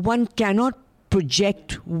one cannot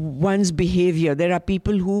project one's behavior. There are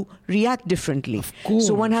people who react differently. Of course.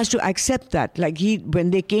 So one has to accept that. Like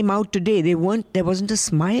when they came out today, there wasn't a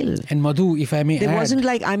smile. And Madhu, if I may add, there wasn't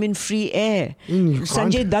like I'm in free air.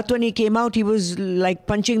 Sanjay Dutt, when he came out, he was like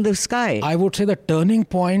punching the sky. I would say the turning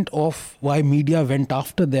point of why media went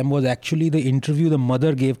after them was actually the interview the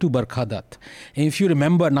mother gave to Barkha Dutt. And if you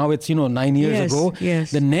remember, now it's 9 years ago.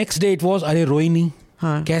 Yes. The next day it was, Are Rohini.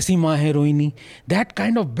 Kaisi maa hai Rohini. That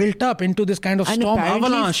kind of built up into this kind of storm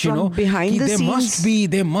avalanche, behind the scenes,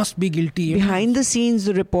 they must be guilty. Behind the scenes,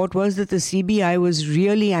 the report was that the CBI was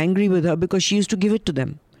really angry with her because she used to give it to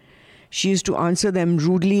them. She used to answer them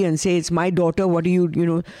rudely and say, it's my daughter, what do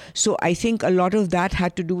you. So I think a lot of that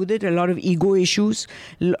had to do with it, a lot of ego issues.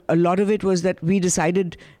 A lot of it was that we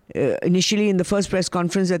decided initially in the first press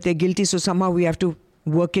conference that they're guilty, so somehow we have to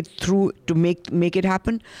work it through to make it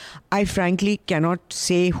happen. I frankly cannot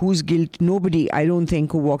say who's guilty. Nobody, I don't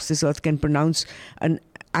think, who walks this earth can pronounce an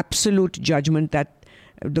absolute judgment that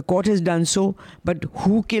the court has done so, but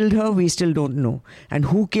who killed her, we still don't know. And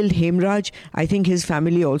who killed Hemraj, I think his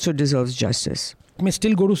family also deserves justice. It may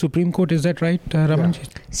still go to Supreme Court, is that right, Raman? Yeah.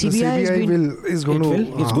 CBI is going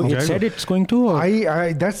to... It said it's going to?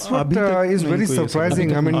 Or? That's what is very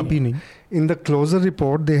surprising. I mean, in the closure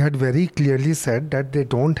report, they had very clearly said that they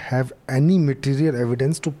don't have any material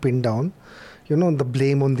evidence to pin down, the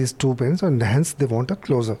blame on these two parents, and hence they want a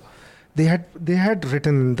closure. They had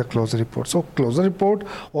written in the closure report. So closure report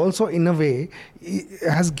also, in a way,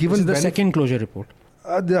 has given... This is the second closure report.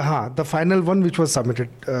 The final one which was submitted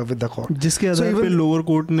with the court. जिसके आधार पे lower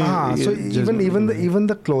court ने so even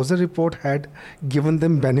the closure report had given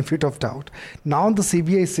them benefit of doubt. Now the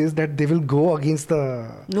CBI says that they will go against the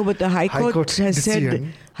but the High Court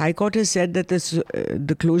has said that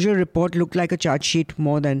the closure report looked like a charge sheet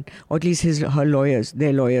more than, or at least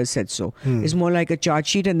their lawyers said so. It's more like a charge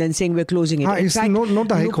sheet and then saying we're closing it. In fact, not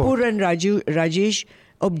the High Court. Nupur and Rajesh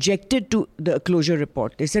objected to the closure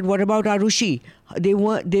report. They said, what about Arushi? They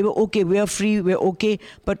were okay, we are free, we're okay,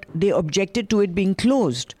 but they objected to it being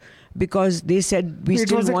closed because they said we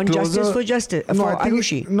still want justice for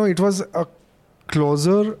Arushi. No, it was a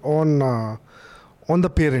closure on the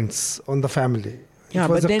parents, on the family. Yeah,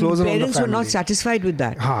 but then parents were not satisfied with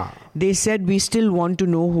that. They said we still want to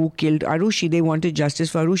know who killed Arushi. They wanted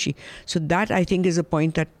justice for Arushi. So that, I think, is a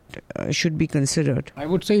point that should be considered. I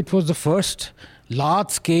would say it was the first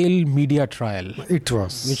large-scale media trial. It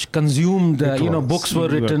was. Which consumed, books were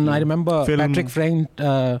written. I remember Patrick French,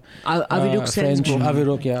 Aviruk's book.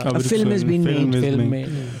 Aviruk, yeah. A film has been made.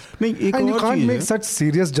 And you can't make such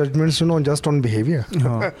serious judgments, just on behavior.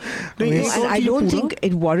 And I don't think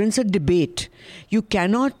it warrants a debate. You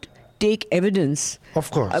cannot take evidence, of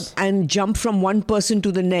course, and jump from one person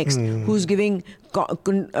to the next who's giving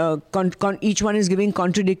each one is giving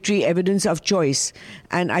contradictory evidence of choice.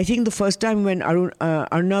 And I think the first time when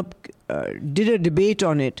Arnab did a debate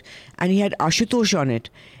on it and he had Ashutosh on it,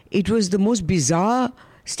 it was the most bizarre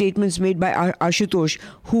statements made by Ashutosh,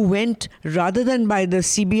 who went, rather than by the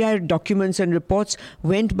CBI documents and reports,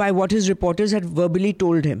 went by what his reporters had verbally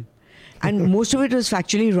told him. And most of it was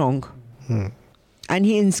factually wrong. And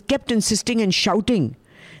he kept insisting and shouting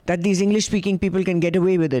that these English-speaking people can get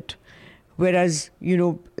away with it. Whereas,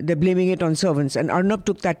 they're blaming it on servants. And Arnab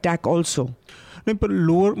took that tack also. नहीं, पर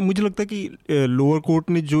मुझे लगता है कि lower court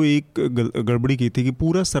ने जो एक गड़बड़ी की थी कि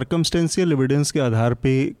पूरा सर्कमस्टेंशियल एविडेंस के आधार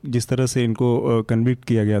पे जिस तरह से इनको कन्विक्ट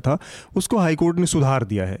किया गया था, उसको हाई कोर्ट ने सुधार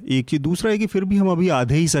दिया है। एक चीज़। दूसरा है कि फिर भी हम अभी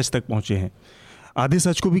आधे ही सच तक पहुँचे हैं। आधे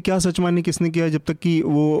सच को भी क्या सच माने किसने किया, जब तक कि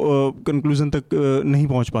वो कंक्लूजन तक नहीं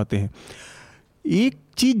पहुंच पाते हैं। एक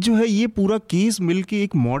चीज़ जो है, ये पूरा केस मिलके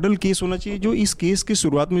एक मॉडल केस होना चाहिए, जो इस केस के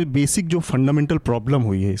शुरुआत में बेसिक जो फंडामेंटल प्रॉब्लम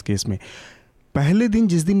हुई है इस केस में, पहले दिन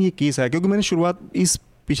जिस दिन ये केस आया, क्योंकि मैंने शुरुआत इस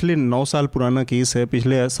पिछले 9 साल पुराना केस है,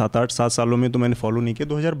 पिछले 7 सालों में तो मैंने फॉलो नहीं किया।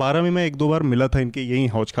 2012 में मैं 1-2 बार मिला था इनके यहीं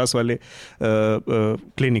हौज खास वाले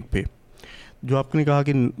क्लिनिक पे। जो आपने कहा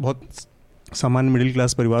कि बहुत सामान्य मिडिल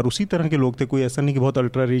क्लास परिवार, उसी तरह के लोग थे, कोई ऐसा नहीं कि बहुत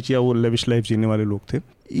अल्ट्रा रिच या वो लेविश लाइफ जीने वाले लोग थे।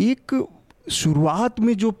 एक शुरुआत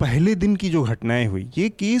में जो पहले दिन की जो घटनाएं हुई, ये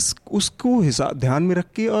केस उसको ध्यान में रख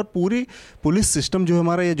के और पूरे पुलिस सिस्टम जो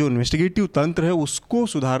हमारा, या जो इन्वेस्टिगेटिव तंत्र है, उसको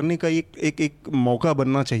सुधारने का एक मौका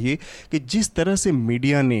बनना चाहिए कि जिस तरह से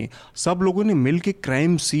मीडिया ने, सब लोगों ने मिल के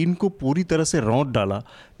क्राइम सीन को पूरी तरह से रौंद डाला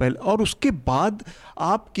पहले, और उसके बाद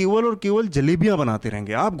आप केवल और केवल जलेबियां बनाते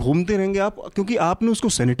रहेंगे, आप घूमते रहेंगे, आप, क्योंकि आपने उसको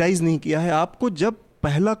सैनिटाइज नहीं किया है। आपको जब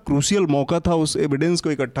पहला क्रूशियल मौका था उस एविडेंस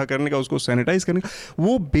को इकट्ठा करने का, उसको सैनिटाइज करने का,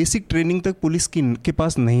 वो बेसिक ट्रेनिंग तक पुलिस के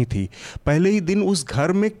पास नहीं थी। पहले ही दिन उस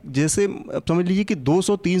घर में, जैसे समझ लीजिए कि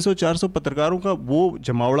 200, 300, 400 पत्रकारों का वो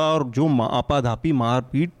जमावड़ा और जो आपाधापी,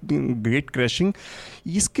 मारपीट, गेट क्रैशिंग,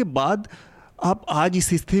 इसके बाद आप आज इस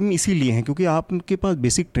स्थिति में इसीलिए हैं क्योंकि आपके पास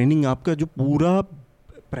बेसिक ट्रेनिंग, आपका जो पूरा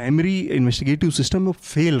प्राइमरी इन्वेस्टिगेटिव सिस्टम में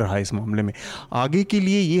फेल रहा है इस मामले में। आगे के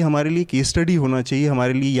लिए ये हमारे लिए केस स्टडी होना चाहिए,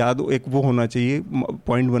 हमारे लिए याद एक वो होना चाहिए,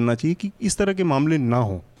 पॉइंट बनना चाहिए कि इस तरह के मामले ना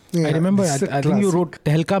हो। Yeah, I remember, I think you wrote,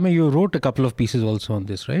 Tehelka mein you wrote a couple of pieces also on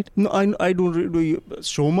this, right? No, I don't read.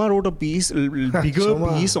 Shoma wrote a piece, bigger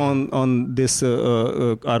piece on this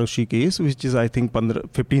Arushi case, which is I think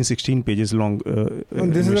 15-16 pages long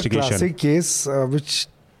and this investigation. Is a classic case which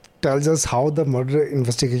tells us how the murder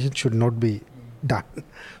investigation should not be done.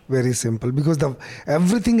 Very simple, because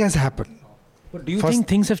everything has happened. But do you think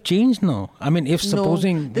things have changed now? I mean, if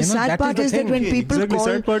supposing... No. The sad part is that when people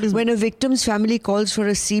when a victim's family calls for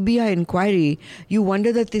a CBI inquiry, you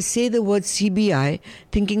wonder that they say the word CBI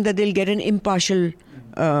thinking that they'll get an impartial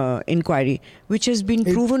inquiry, which has been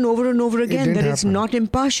proven over and over again that it's not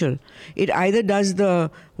impartial. It either does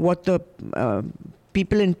what the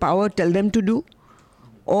people in power tell them to do,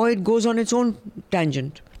 or it goes on its own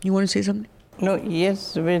tangent. You want to say something? No,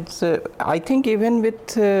 yes, I think even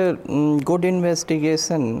with good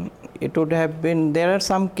investigation, it would have been, there are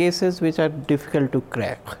some cases which are difficult to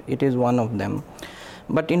crack. It is one of them.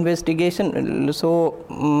 But investigation, so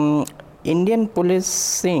Indian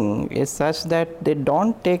policing is such that they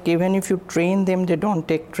don't take, even if you train them, they don't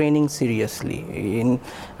take training seriously. In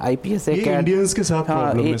IPS Academy, Indians ke saath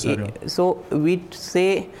problem hai sir. So we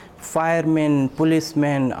say firemen,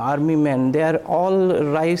 policemen, army men, they are all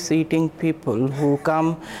rice-eating people who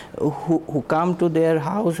come to their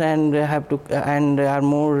house and and are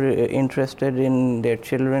more interested in their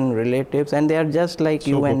children, relatives, and they are just like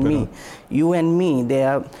you and me. You and me. They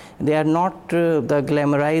are not the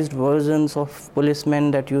glamorized versions of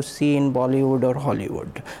policemen that you see in Bollywood or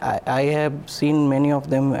Hollywood. I have seen many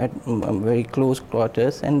of them at very close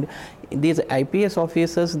quarters, and these IPS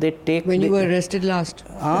officers, they take... When you were arrested last?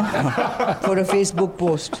 For a Facebook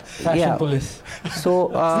post. Fashion police. So,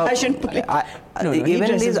 Fashion police.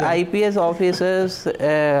 Even these IPS officers,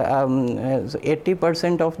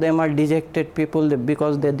 80% of them are dejected people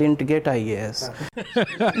because they didn't get IAS.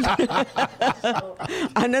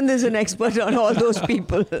 Anand is an expert on all those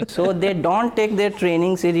people. So they don't take their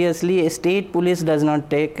training seriously. State police does not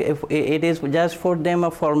take. It is just for them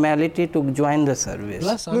a formality to join the service.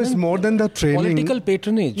 Plus, no, it's more than the training. Political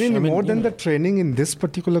patronage. More than the training in this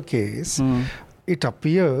particular case, it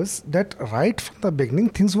appears that right from the beginning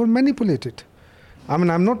things were manipulated. I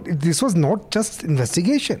mean, this was not just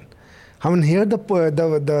investigation. I mean, here the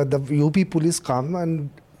UP police come and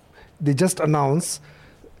they just announce,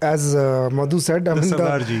 as Madhu said,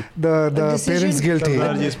 the parents guilty.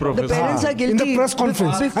 The parents are guilty. In the press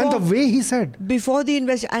conference. And the way he said. Before the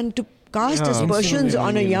and to cast aspersions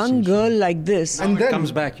on a young girl like this. And then it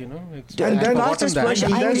comes back, you know. And then cast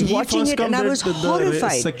aspersions. I was watching it and I was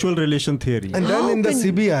horrified. Sexual relation theory. And then in the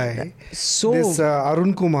CBI, this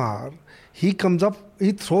Arun Kumar, he comes up,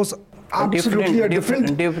 he throws absolutely a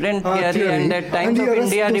different theory. And that Times of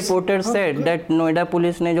India reporter said that Noida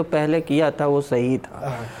police ne jo pehle kiya tha, wo sahi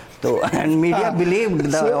tha. So, and media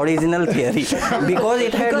believed the original theory because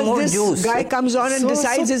it had more this juice. Guy comes on and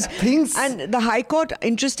decides his things. And the High Court,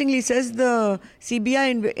 interestingly, says the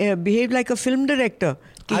CBI behaved like a film director.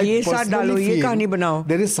 There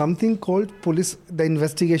is something called police, the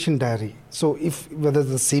investigation diary. So, whether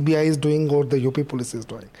the CBI is doing or the UP police is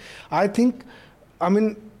doing, I think,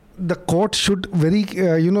 the court should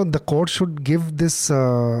the court should give this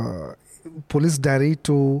police diary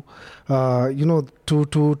to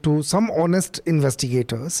to some honest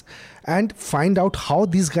investigators and find out how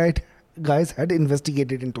these guys had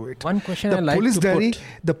investigated into it. One question The I like police to diary, put.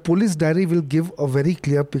 the police diary will give a very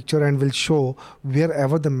clear picture and will show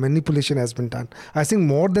wherever the manipulation has been done. I think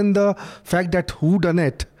more than the fact that who done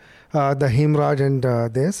it, the Hemraj and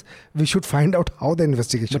this, we should find out how the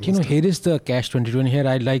investigation But you know, was done. here is the catch-22, and here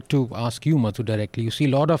I'd like to ask you, Madhu, directly. You see,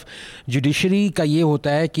 a lot of judiciary का ये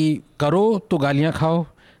होता है कि करो तो गालियाँ खाओ,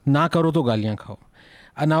 ना करो तो गालियाँ खाओ.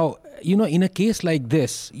 And now, you know, in a case like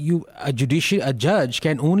this, a judge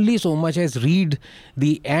can only so much as read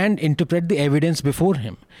and interpret the evidence before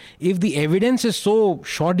him. If the evidence is so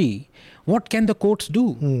shoddy, what can the courts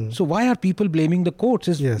do? So why are people blaming the courts?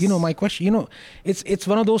 Is Yes. you know, my question. You know, it's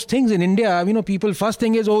one of those things in India. You know, people first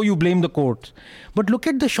thing is, oh, you blame the courts. But look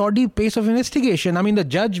at the shoddy pace of investigation. I mean, the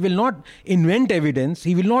judge will not invent evidence.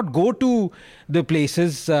 He will not go to the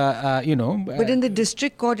places. But in the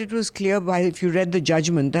district court, it was clear if you read the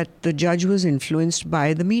judgment, that the judge was influenced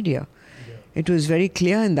by the media. It was very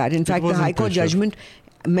clear in that. In fact, the wasn't High Court pressure. judgment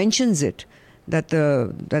mentions it, that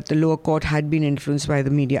the lower court had been influenced by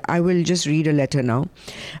the media. I will just read a letter now.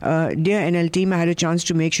 Dear NL team, I had a chance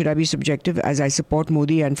to make Should I Be Subjective, as I support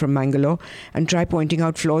Modi and from Mangalore, and try pointing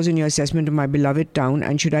out flaws in your assessment of my beloved town,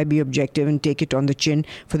 and should I be objective and take it on the chin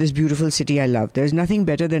for this beautiful city I love. There is nothing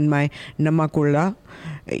better than my Namma Kurla,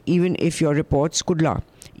 even if your reports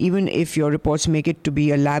make it to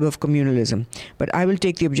be a lab of communalism. But I will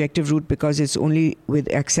take the objective route, because it's only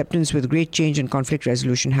with acceptance with great change and conflict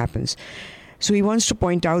resolution happens. So he wants to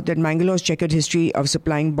point out that Mangalore's checkered history of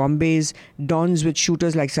supplying Bombay's dons with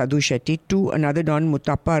shooters like Sadhu Shetty. 2, another don,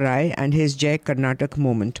 Muttappa Rai, and his Jai Karnataka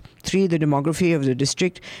movement. 3, the demography of the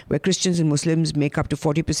district, where Christians and Muslims make up to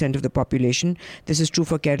 40% of the population. This is true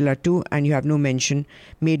for Kerala too, and you have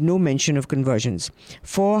made no mention of conversions.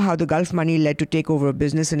 4, how the Gulf money led to takeover of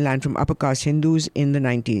business and land from upper caste Hindus in the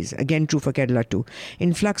 90s. Again true for Kerala too.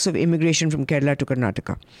 Influx of immigration from Kerala to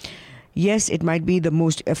Karnataka. Yes, it might be the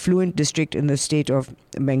most affluent district in the state of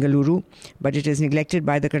Bengaluru, but it is neglected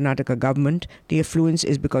by the Karnataka government. The affluence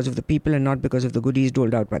is because of the people and not because of the goodies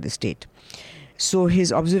doled out by the state. So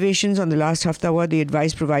his observations on the last hafta were the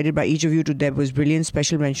advice provided by each of you to Deb was brilliant.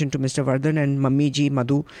 Special mention to Mr. Vardhan and Mummy Ji,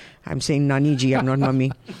 Madhu. I'm saying Nani Ji, I'm not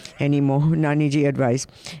Mummy anymore. Nani Ji advice.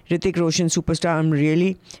 Hrithik Roshan,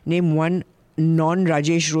 superstar. Name one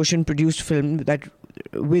non-Rajesh Roshan produced film that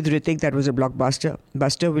with Hrithik that was a blockbuster.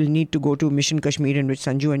 Buster will need to go to Mission Kashmir, in which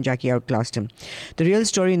Sanju and Jackie outclassed him. The real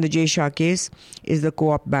story in the Jay Shah case is the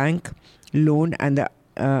Co-op Bank loan and the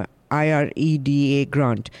IREDA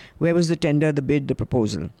grant. Where was the tender, the bid, the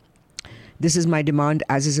proposal? This is my demand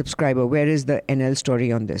as a subscriber. Where is the NL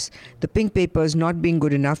story on this? The pink papers not being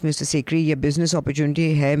good enough, Mr. Sekri. Ye business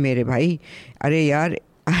opportunity hai mere bhai. Are yaar,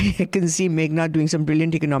 I can see Meghna doing some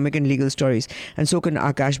brilliant economic and legal stories, and so can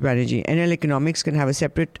Akash Banerjee. NL Economics can have a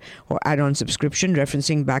separate or add-on subscription,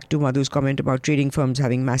 referencing back to Madhu's comment about trading firms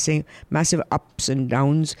having massive ups and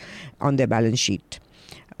downs on their balance sheet.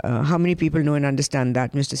 How many people know and understand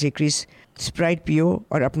that? Mr. Sekri's Sprite Pio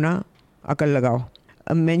or Apna Akal Lagao.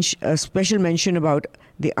 A special mention about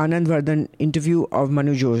the Anand Vardhan interview of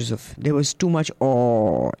Manu Joseph. There was too much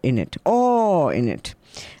awe in it.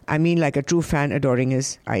 I mean, like a true fan adoring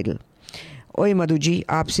his idol. ओए मधु जी,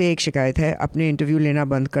 आपसे एक शिकायत है, अपने interview लेना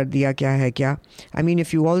बंद कर दिया क्या है क्या? I mean,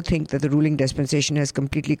 if you all think that the ruling dispensation has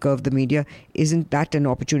completely curved the media, isn't that an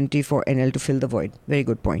opportunity for NL to fill the void? Very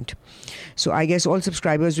good point. So I guess all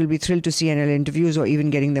subscribers will be thrilled to see NL interviews or even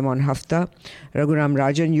getting them on Hafta. Raghuram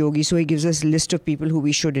Rajan, Yogi, so he gives us a list of people who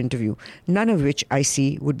we should interview, none of which I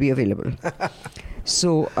see would be available.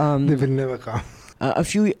 So they will never come. A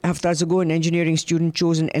few haftas ago, an engineering student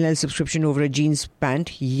chose an NL subscription over a jeans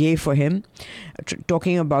pant. Yay for him.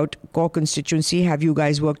 Talking about core constituency, have you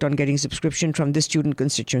guys worked on getting subscription from this student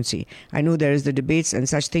constituency? I know there is the debates and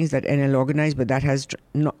such things that NL organize, but that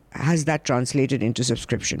has that translated into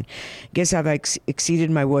subscription? Guess I've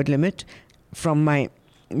exceeded my word limit. From my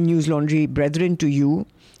News Laundry brethren to you,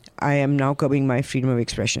 I am now curbing my freedom of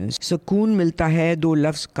expression. सुकून मिलता है दो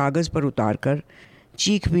लफ्ज़ कागज़ पर उतार कर,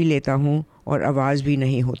 चीख भी लेता हूँ और आवाज़ भी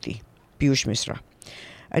नहीं होती. पीयूष मिश्रा.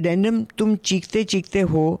 अडेंडम, तुम चीखते चीखते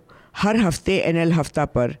हो हर हफ्ते NL हफ्ता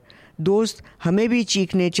पर. दोस्त, हमें भी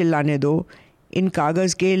चीखने चिल्लाने दो इन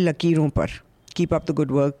कागज़ के लकीरों पर. Keep up the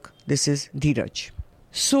good work. This is Dheeraj.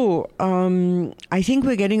 So, I think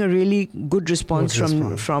we're getting a really good response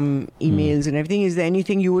from emails and everything. Is there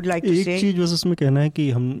anything you would like to say? एक चीज़ बस उसमें कहना है कि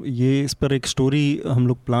हम ये इस पर एक स्टोरी हम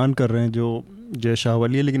लोग प्लान कर रहे हैं जो जय शाह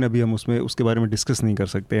वाली है, लेकिन अभी हम उसके बारे में डिस्कस नहीं कर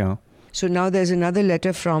सकते यहाँ. So now there's another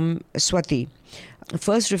letter from Swati.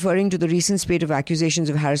 First, referring to the recent spate of accusations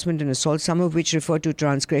of harassment and assault, some of which refer to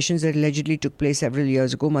transgressions that allegedly took place several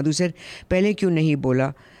years ago, Madhu said, "Pehle kyun nahi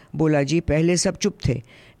bola? Bola ji, pehle sab chup the.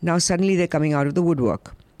 Now suddenly they're coming out of the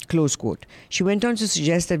woodwork." Close quote. She went on to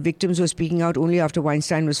suggest that victims were speaking out only after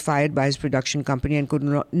Weinstein was fired by his production company and could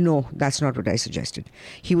not... No, that's not what I suggested.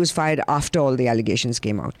 He was fired after all the allegations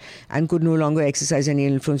came out and could no longer exercise any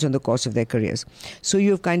influence on the course of their careers. So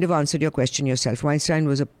you have kind of answered your question yourself. Weinstein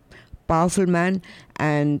was a powerful man,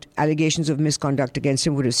 and allegations of misconduct against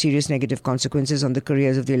him would have serious negative consequences on the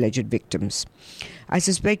careers of the alleged victims. I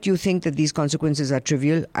suspect you think that these consequences are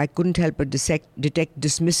trivial. I couldn't help but detect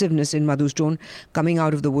dismissiveness in Madhu's tone. Coming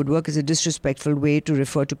out of the woodwork is a disrespectful way to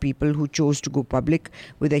refer to people who chose to go public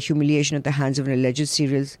with their humiliation at the hands of an alleged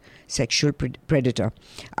serial sexual predator.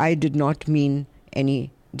 I did not mean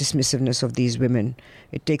any dismissiveness of these women.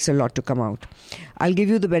 It takes a lot to come out. I'll give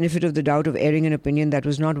you the benefit of the doubt of airing an opinion that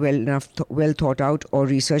was not well thought out or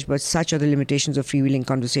researched, but such are the limitations of freewheeling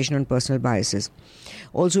conversation on personal biases.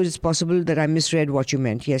 Also, it's possible that I misread what you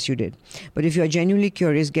meant. Yes, you did. But if you are genuinely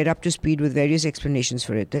curious, get up to speed with various explanations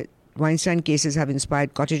for it. The Weinstein cases have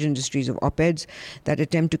inspired cottage industries of op-eds that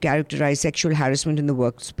attempt to characterize sexual harassment in the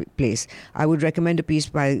workplace. I would recommend a piece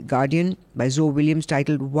by Guardian by Zoe Williams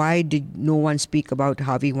titled "Why Did No One Speak About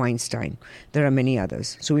Harvey Weinstein?" There are many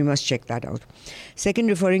others, so we must check that out. Second,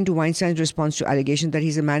 referring to Weinstein's response to allegations that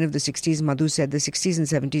he's a man of the 60s, Madhu said the 60s and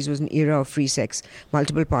 70s was an era of free sex.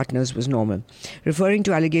 Multiple partners was normal. Referring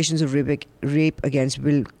to allegations of rape against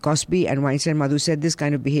Bill Cosby and Weinstein, Madhu said this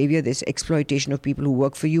kind of behavior, this exploitation of people who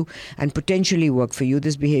work for you and potentially work for you,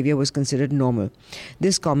 this behavior was considered normal.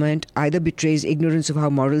 This comment either betrays ignorance of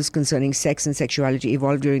how morals concerning sex and sexuality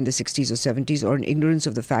evolved during the 60s or 70s, or an ignorance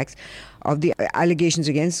of the facts of the allegations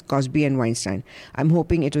against Cosby and Weinstein. I'm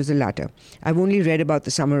hoping it was the latter. I've only read about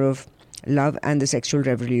the summer of love and the sexual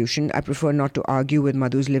revolution. I prefer not to argue with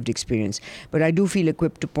Madhu's lived experience, but I do feel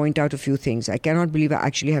equipped to point out a few things. I cannot believe I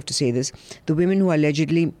actually have to say this. The women who are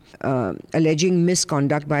alleging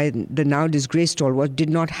misconduct by the now disgraced stalwart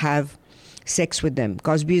did not have sex with them.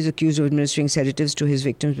 Cosby is accused of administering sedatives to his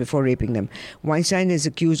victims before raping them. Weinstein is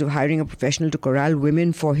accused of hiring a professional to corral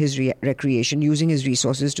women for his recreation, using his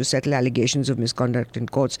resources to settle allegations of misconduct in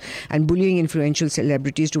courts, and bullying influential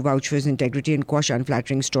celebrities to vouch for his integrity and quash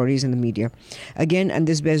unflattering stories in the media. Again, and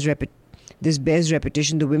this bears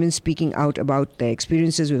repetition, the women speaking out about their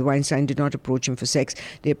experiences with Weinstein did not approach him for sex.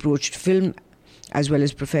 They approached film as well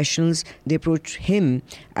as professionals. They approach him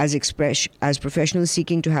as professionals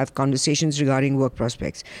seeking to have conversations regarding work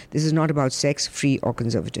prospects. This is not about sex, free or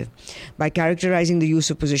conservative. By characterizing the use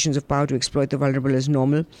of positions of power to exploit the vulnerable as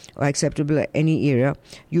normal or acceptable at any era,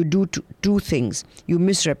 you do two things. You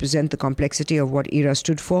misrepresent the complexity of what era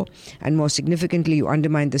stood for, and more significantly, you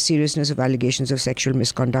undermine the seriousness of allegations of sexual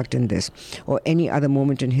misconduct in this or any other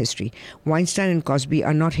moment in history. Weinstein and Cosby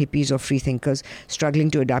are not hippies or freethinkers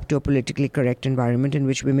struggling to adapt to a politically correct environment in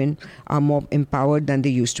which women are more empowered than they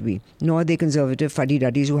used to be, nor are they conservative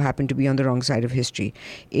fuddy-duddies who happen to be on the wrong side of history.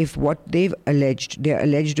 If what they're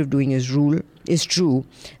alleged of doing is true,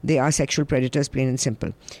 they are sexual predators, plain and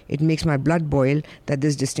simple. It makes my blood boil that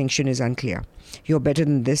this distinction is unclear. You're better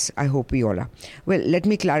than this, I hope we all are. Well, let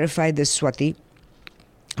me clarify this, Swati.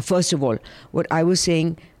 First of all, what I was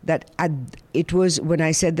saying that it was when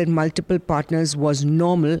I said that multiple partners was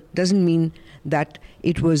normal, doesn't mean that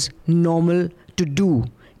it was normal to do.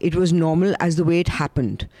 It was normal as the way it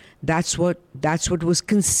happened. That's what was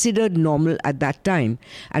considered normal at that time.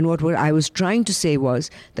 And what I was trying to say was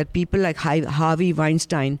that people like Harvey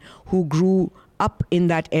Weinstein, who grew up in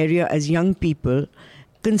that area as young people,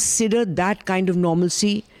 considered that kind of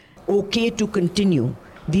normalcy okay to continue.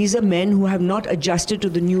 These are men who have not adjusted to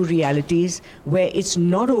the new realities where it's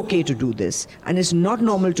not okay to do this and it's not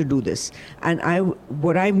normal to do this. And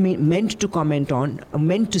what I meant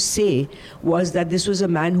to say was that this was a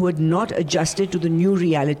man who had not adjusted to the new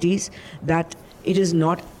realities, that it is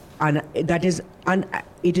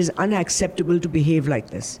unacceptable to behave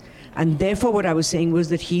like this. And therefore what I was saying was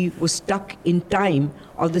that he was stuck in time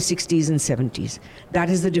of the 60s and 70s.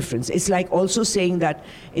 That is the difference. It's like also saying that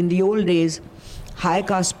in the old days, high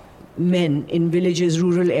caste men in villages,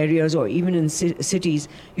 rural areas, or even in cities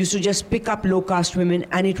used to just pick up low caste women,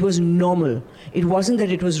 and it was normal. It wasn't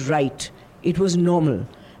that it was right, it was normal.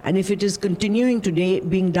 And if it is continuing today,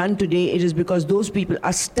 being done today, it is because those people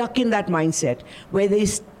are stuck in that mindset where they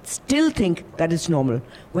still think that it's normal,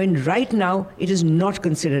 when right now it is not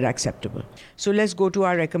considered acceptable. So let's go to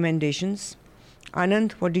our recommendations.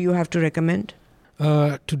 Anand, what do you have to recommend?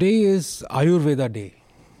 Today is Ayurveda Day.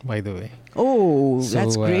 by the way. Oh, So,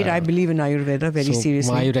 that's great. I believe in Ayurveda very so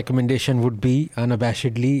seriously. my recommendation would be,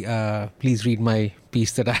 unabashedly, please read my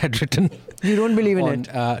piece that I had written. You don't believe in on,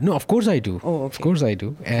 it? no, of course I do. Oh, okay. Of course I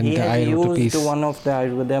do. And He I has wrote a used piece. one of the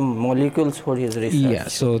Ayurveda molecules for his research. Yeah,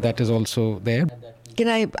 so that is also there. Can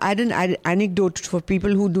I add an anecdote for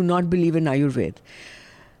people who do not believe in Ayurveda?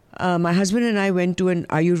 My husband and I went to an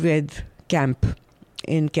Ayurveda camp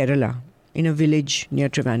in Kerala, in a village near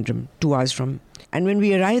Trivandrum, 2 hours from. And when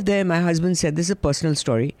we arrived there, my husband said, this is a personal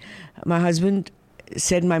story. My husband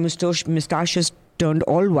said, my moustache has turned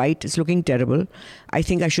all white. It's looking terrible. I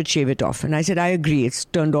think I should shave it off. And I said, I agree. It's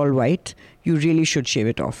turned all white. You really should shave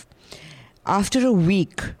it off. After a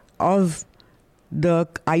week of the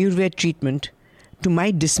Ayurveda treatment, to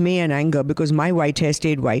my dismay and anger, because my white hair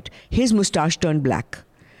stayed white, his moustache turned black.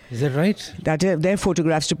 Is that right? There are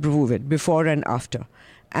photographs to prove it, before and after.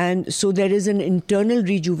 And so there is an internal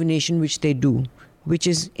rejuvenation which they do, which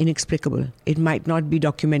is inexplicable. It might not be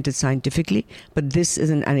documented scientifically, but this is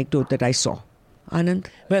an anecdote that I saw. Anand?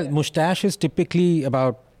 Well, moustache is typically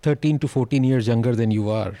about 13 to 14 years younger than you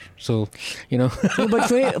are. So, No, but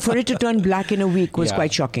for it to turn black in a week was yeah,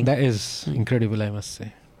 quite shocking. That is incredible, I must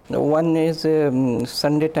say. One is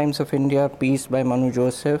Sunday Times of India piece by Manu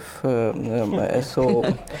Joseph. So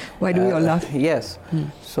Why do we all laugh? Yes.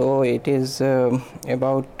 So it is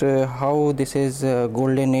about how this is a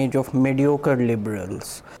golden age of mediocre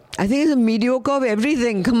liberals. I think it's a mediocre of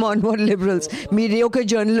everything. Come on, what liberals? Mediocre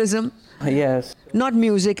journalism. Yes. Not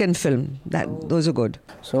music and film. Those are good.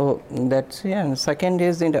 So that's, yeah. And second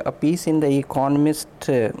is a piece in The Economist,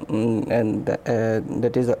 and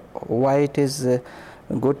that is why it is a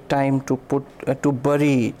good time to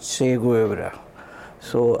bury Che Guevara.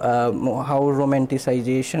 So how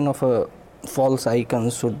romanticization of a false icon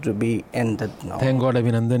should be ended now. Thank God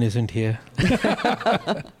Abhinandan isn't here.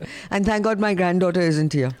 And thank God my granddaughter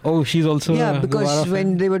isn't here. Oh, she's also Yeah, a because Guevara when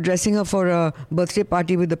fan? they were dressing her for a birthday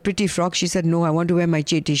party with a pretty frock, she said, no, I want to wear my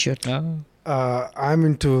Che t-shirt. I'm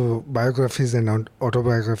into biographies and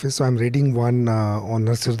autobiographies, so I'm reading one on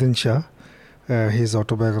Nasiruddin Shah, his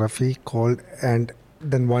autobiography called And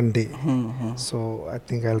Then One Day. So I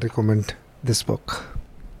think I'll recommend this book.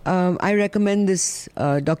 I recommend this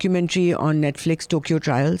documentary on Netflix, Tokyo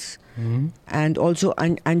Trials, and also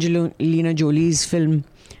Angelina Jolie's film,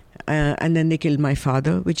 And Then They Killed My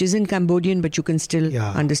Father, which is in Cambodian, but you can still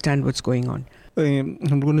understand what's going on.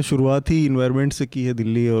 हम लोगों ने शुरुआत ही environment से की है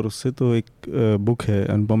दिल्ली, और उससे तो एक बुक है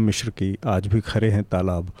अनुपम मिश्र की, आज भी खरे हैं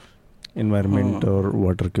तालाब, इन्वायरमेंट और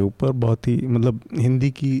वाटर के ऊपर. बहुत ही मतलब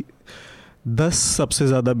हिंदी की 10 सबसे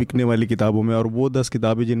ज़्यादा बिकने वाली किताबों में, और वो 10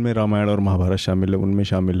 किताबें जिनमें रामायण और महाभारत शामिल है, उनमें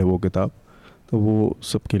शामिल है वो किताब. तो वो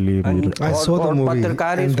सबके लिए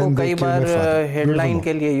पत्रकार इसको कई बार हेडलाइन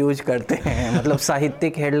के लिए यूज करते हैं, मतलब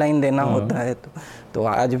साहित्यिक हेडलाइन देना होता है, तो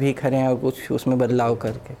आज भी खरे हैं कुछ उसमें बदलाव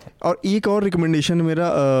करके. और एक और रिकमेंडेशन मेरा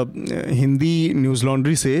हिंदी न्यूज़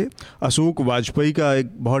लॉन्ड्री से अशोक वाजपेयी का एक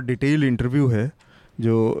बहुत डिटेल इंटरव्यू है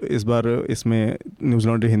जो इस बार इसमें न्यूज़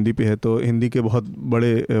लॉन्ड्री हिंदी पे है. तो हिंदी के बहुत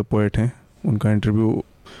बड़े पोएट हैं, उनका इंटरव्यू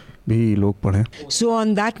भी लोग पढ़ें. So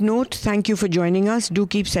on that note, thank you for joining us. Do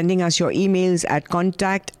keep sending us your emails at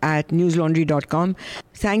contact@newslaundry.com.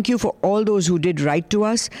 Thank you for all those who did write to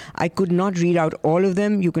us. I could not read out all of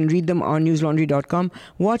them. You can read them on newslaundry.com.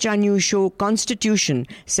 Watch our new show, Constitution.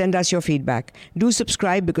 Send us your feedback. Do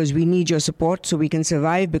subscribe because we need your support so we can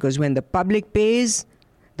survive, because when the public pays,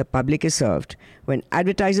 the public is served. When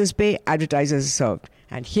advertisers pay, advertisers are served.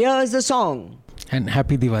 And here's the song. And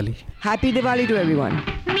happy Diwali. Happy Diwali to everyone.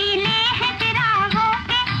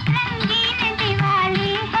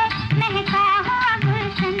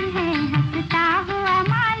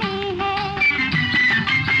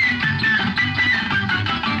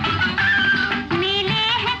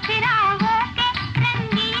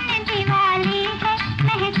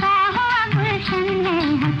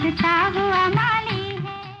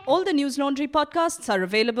 All the News Laundry podcasts are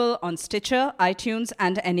available on Stitcher, iTunes,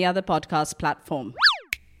 and any other podcast platform.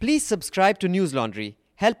 Please subscribe to News Laundry.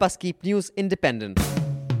 Help us keep news independent.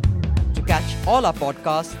 To catch all our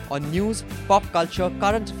podcasts on news, pop culture,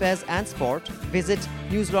 current affairs, and sport, visit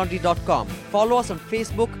newslaundry.com. Follow us on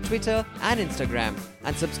Facebook, Twitter, and Instagram,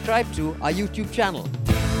 and subscribe to our YouTube channel.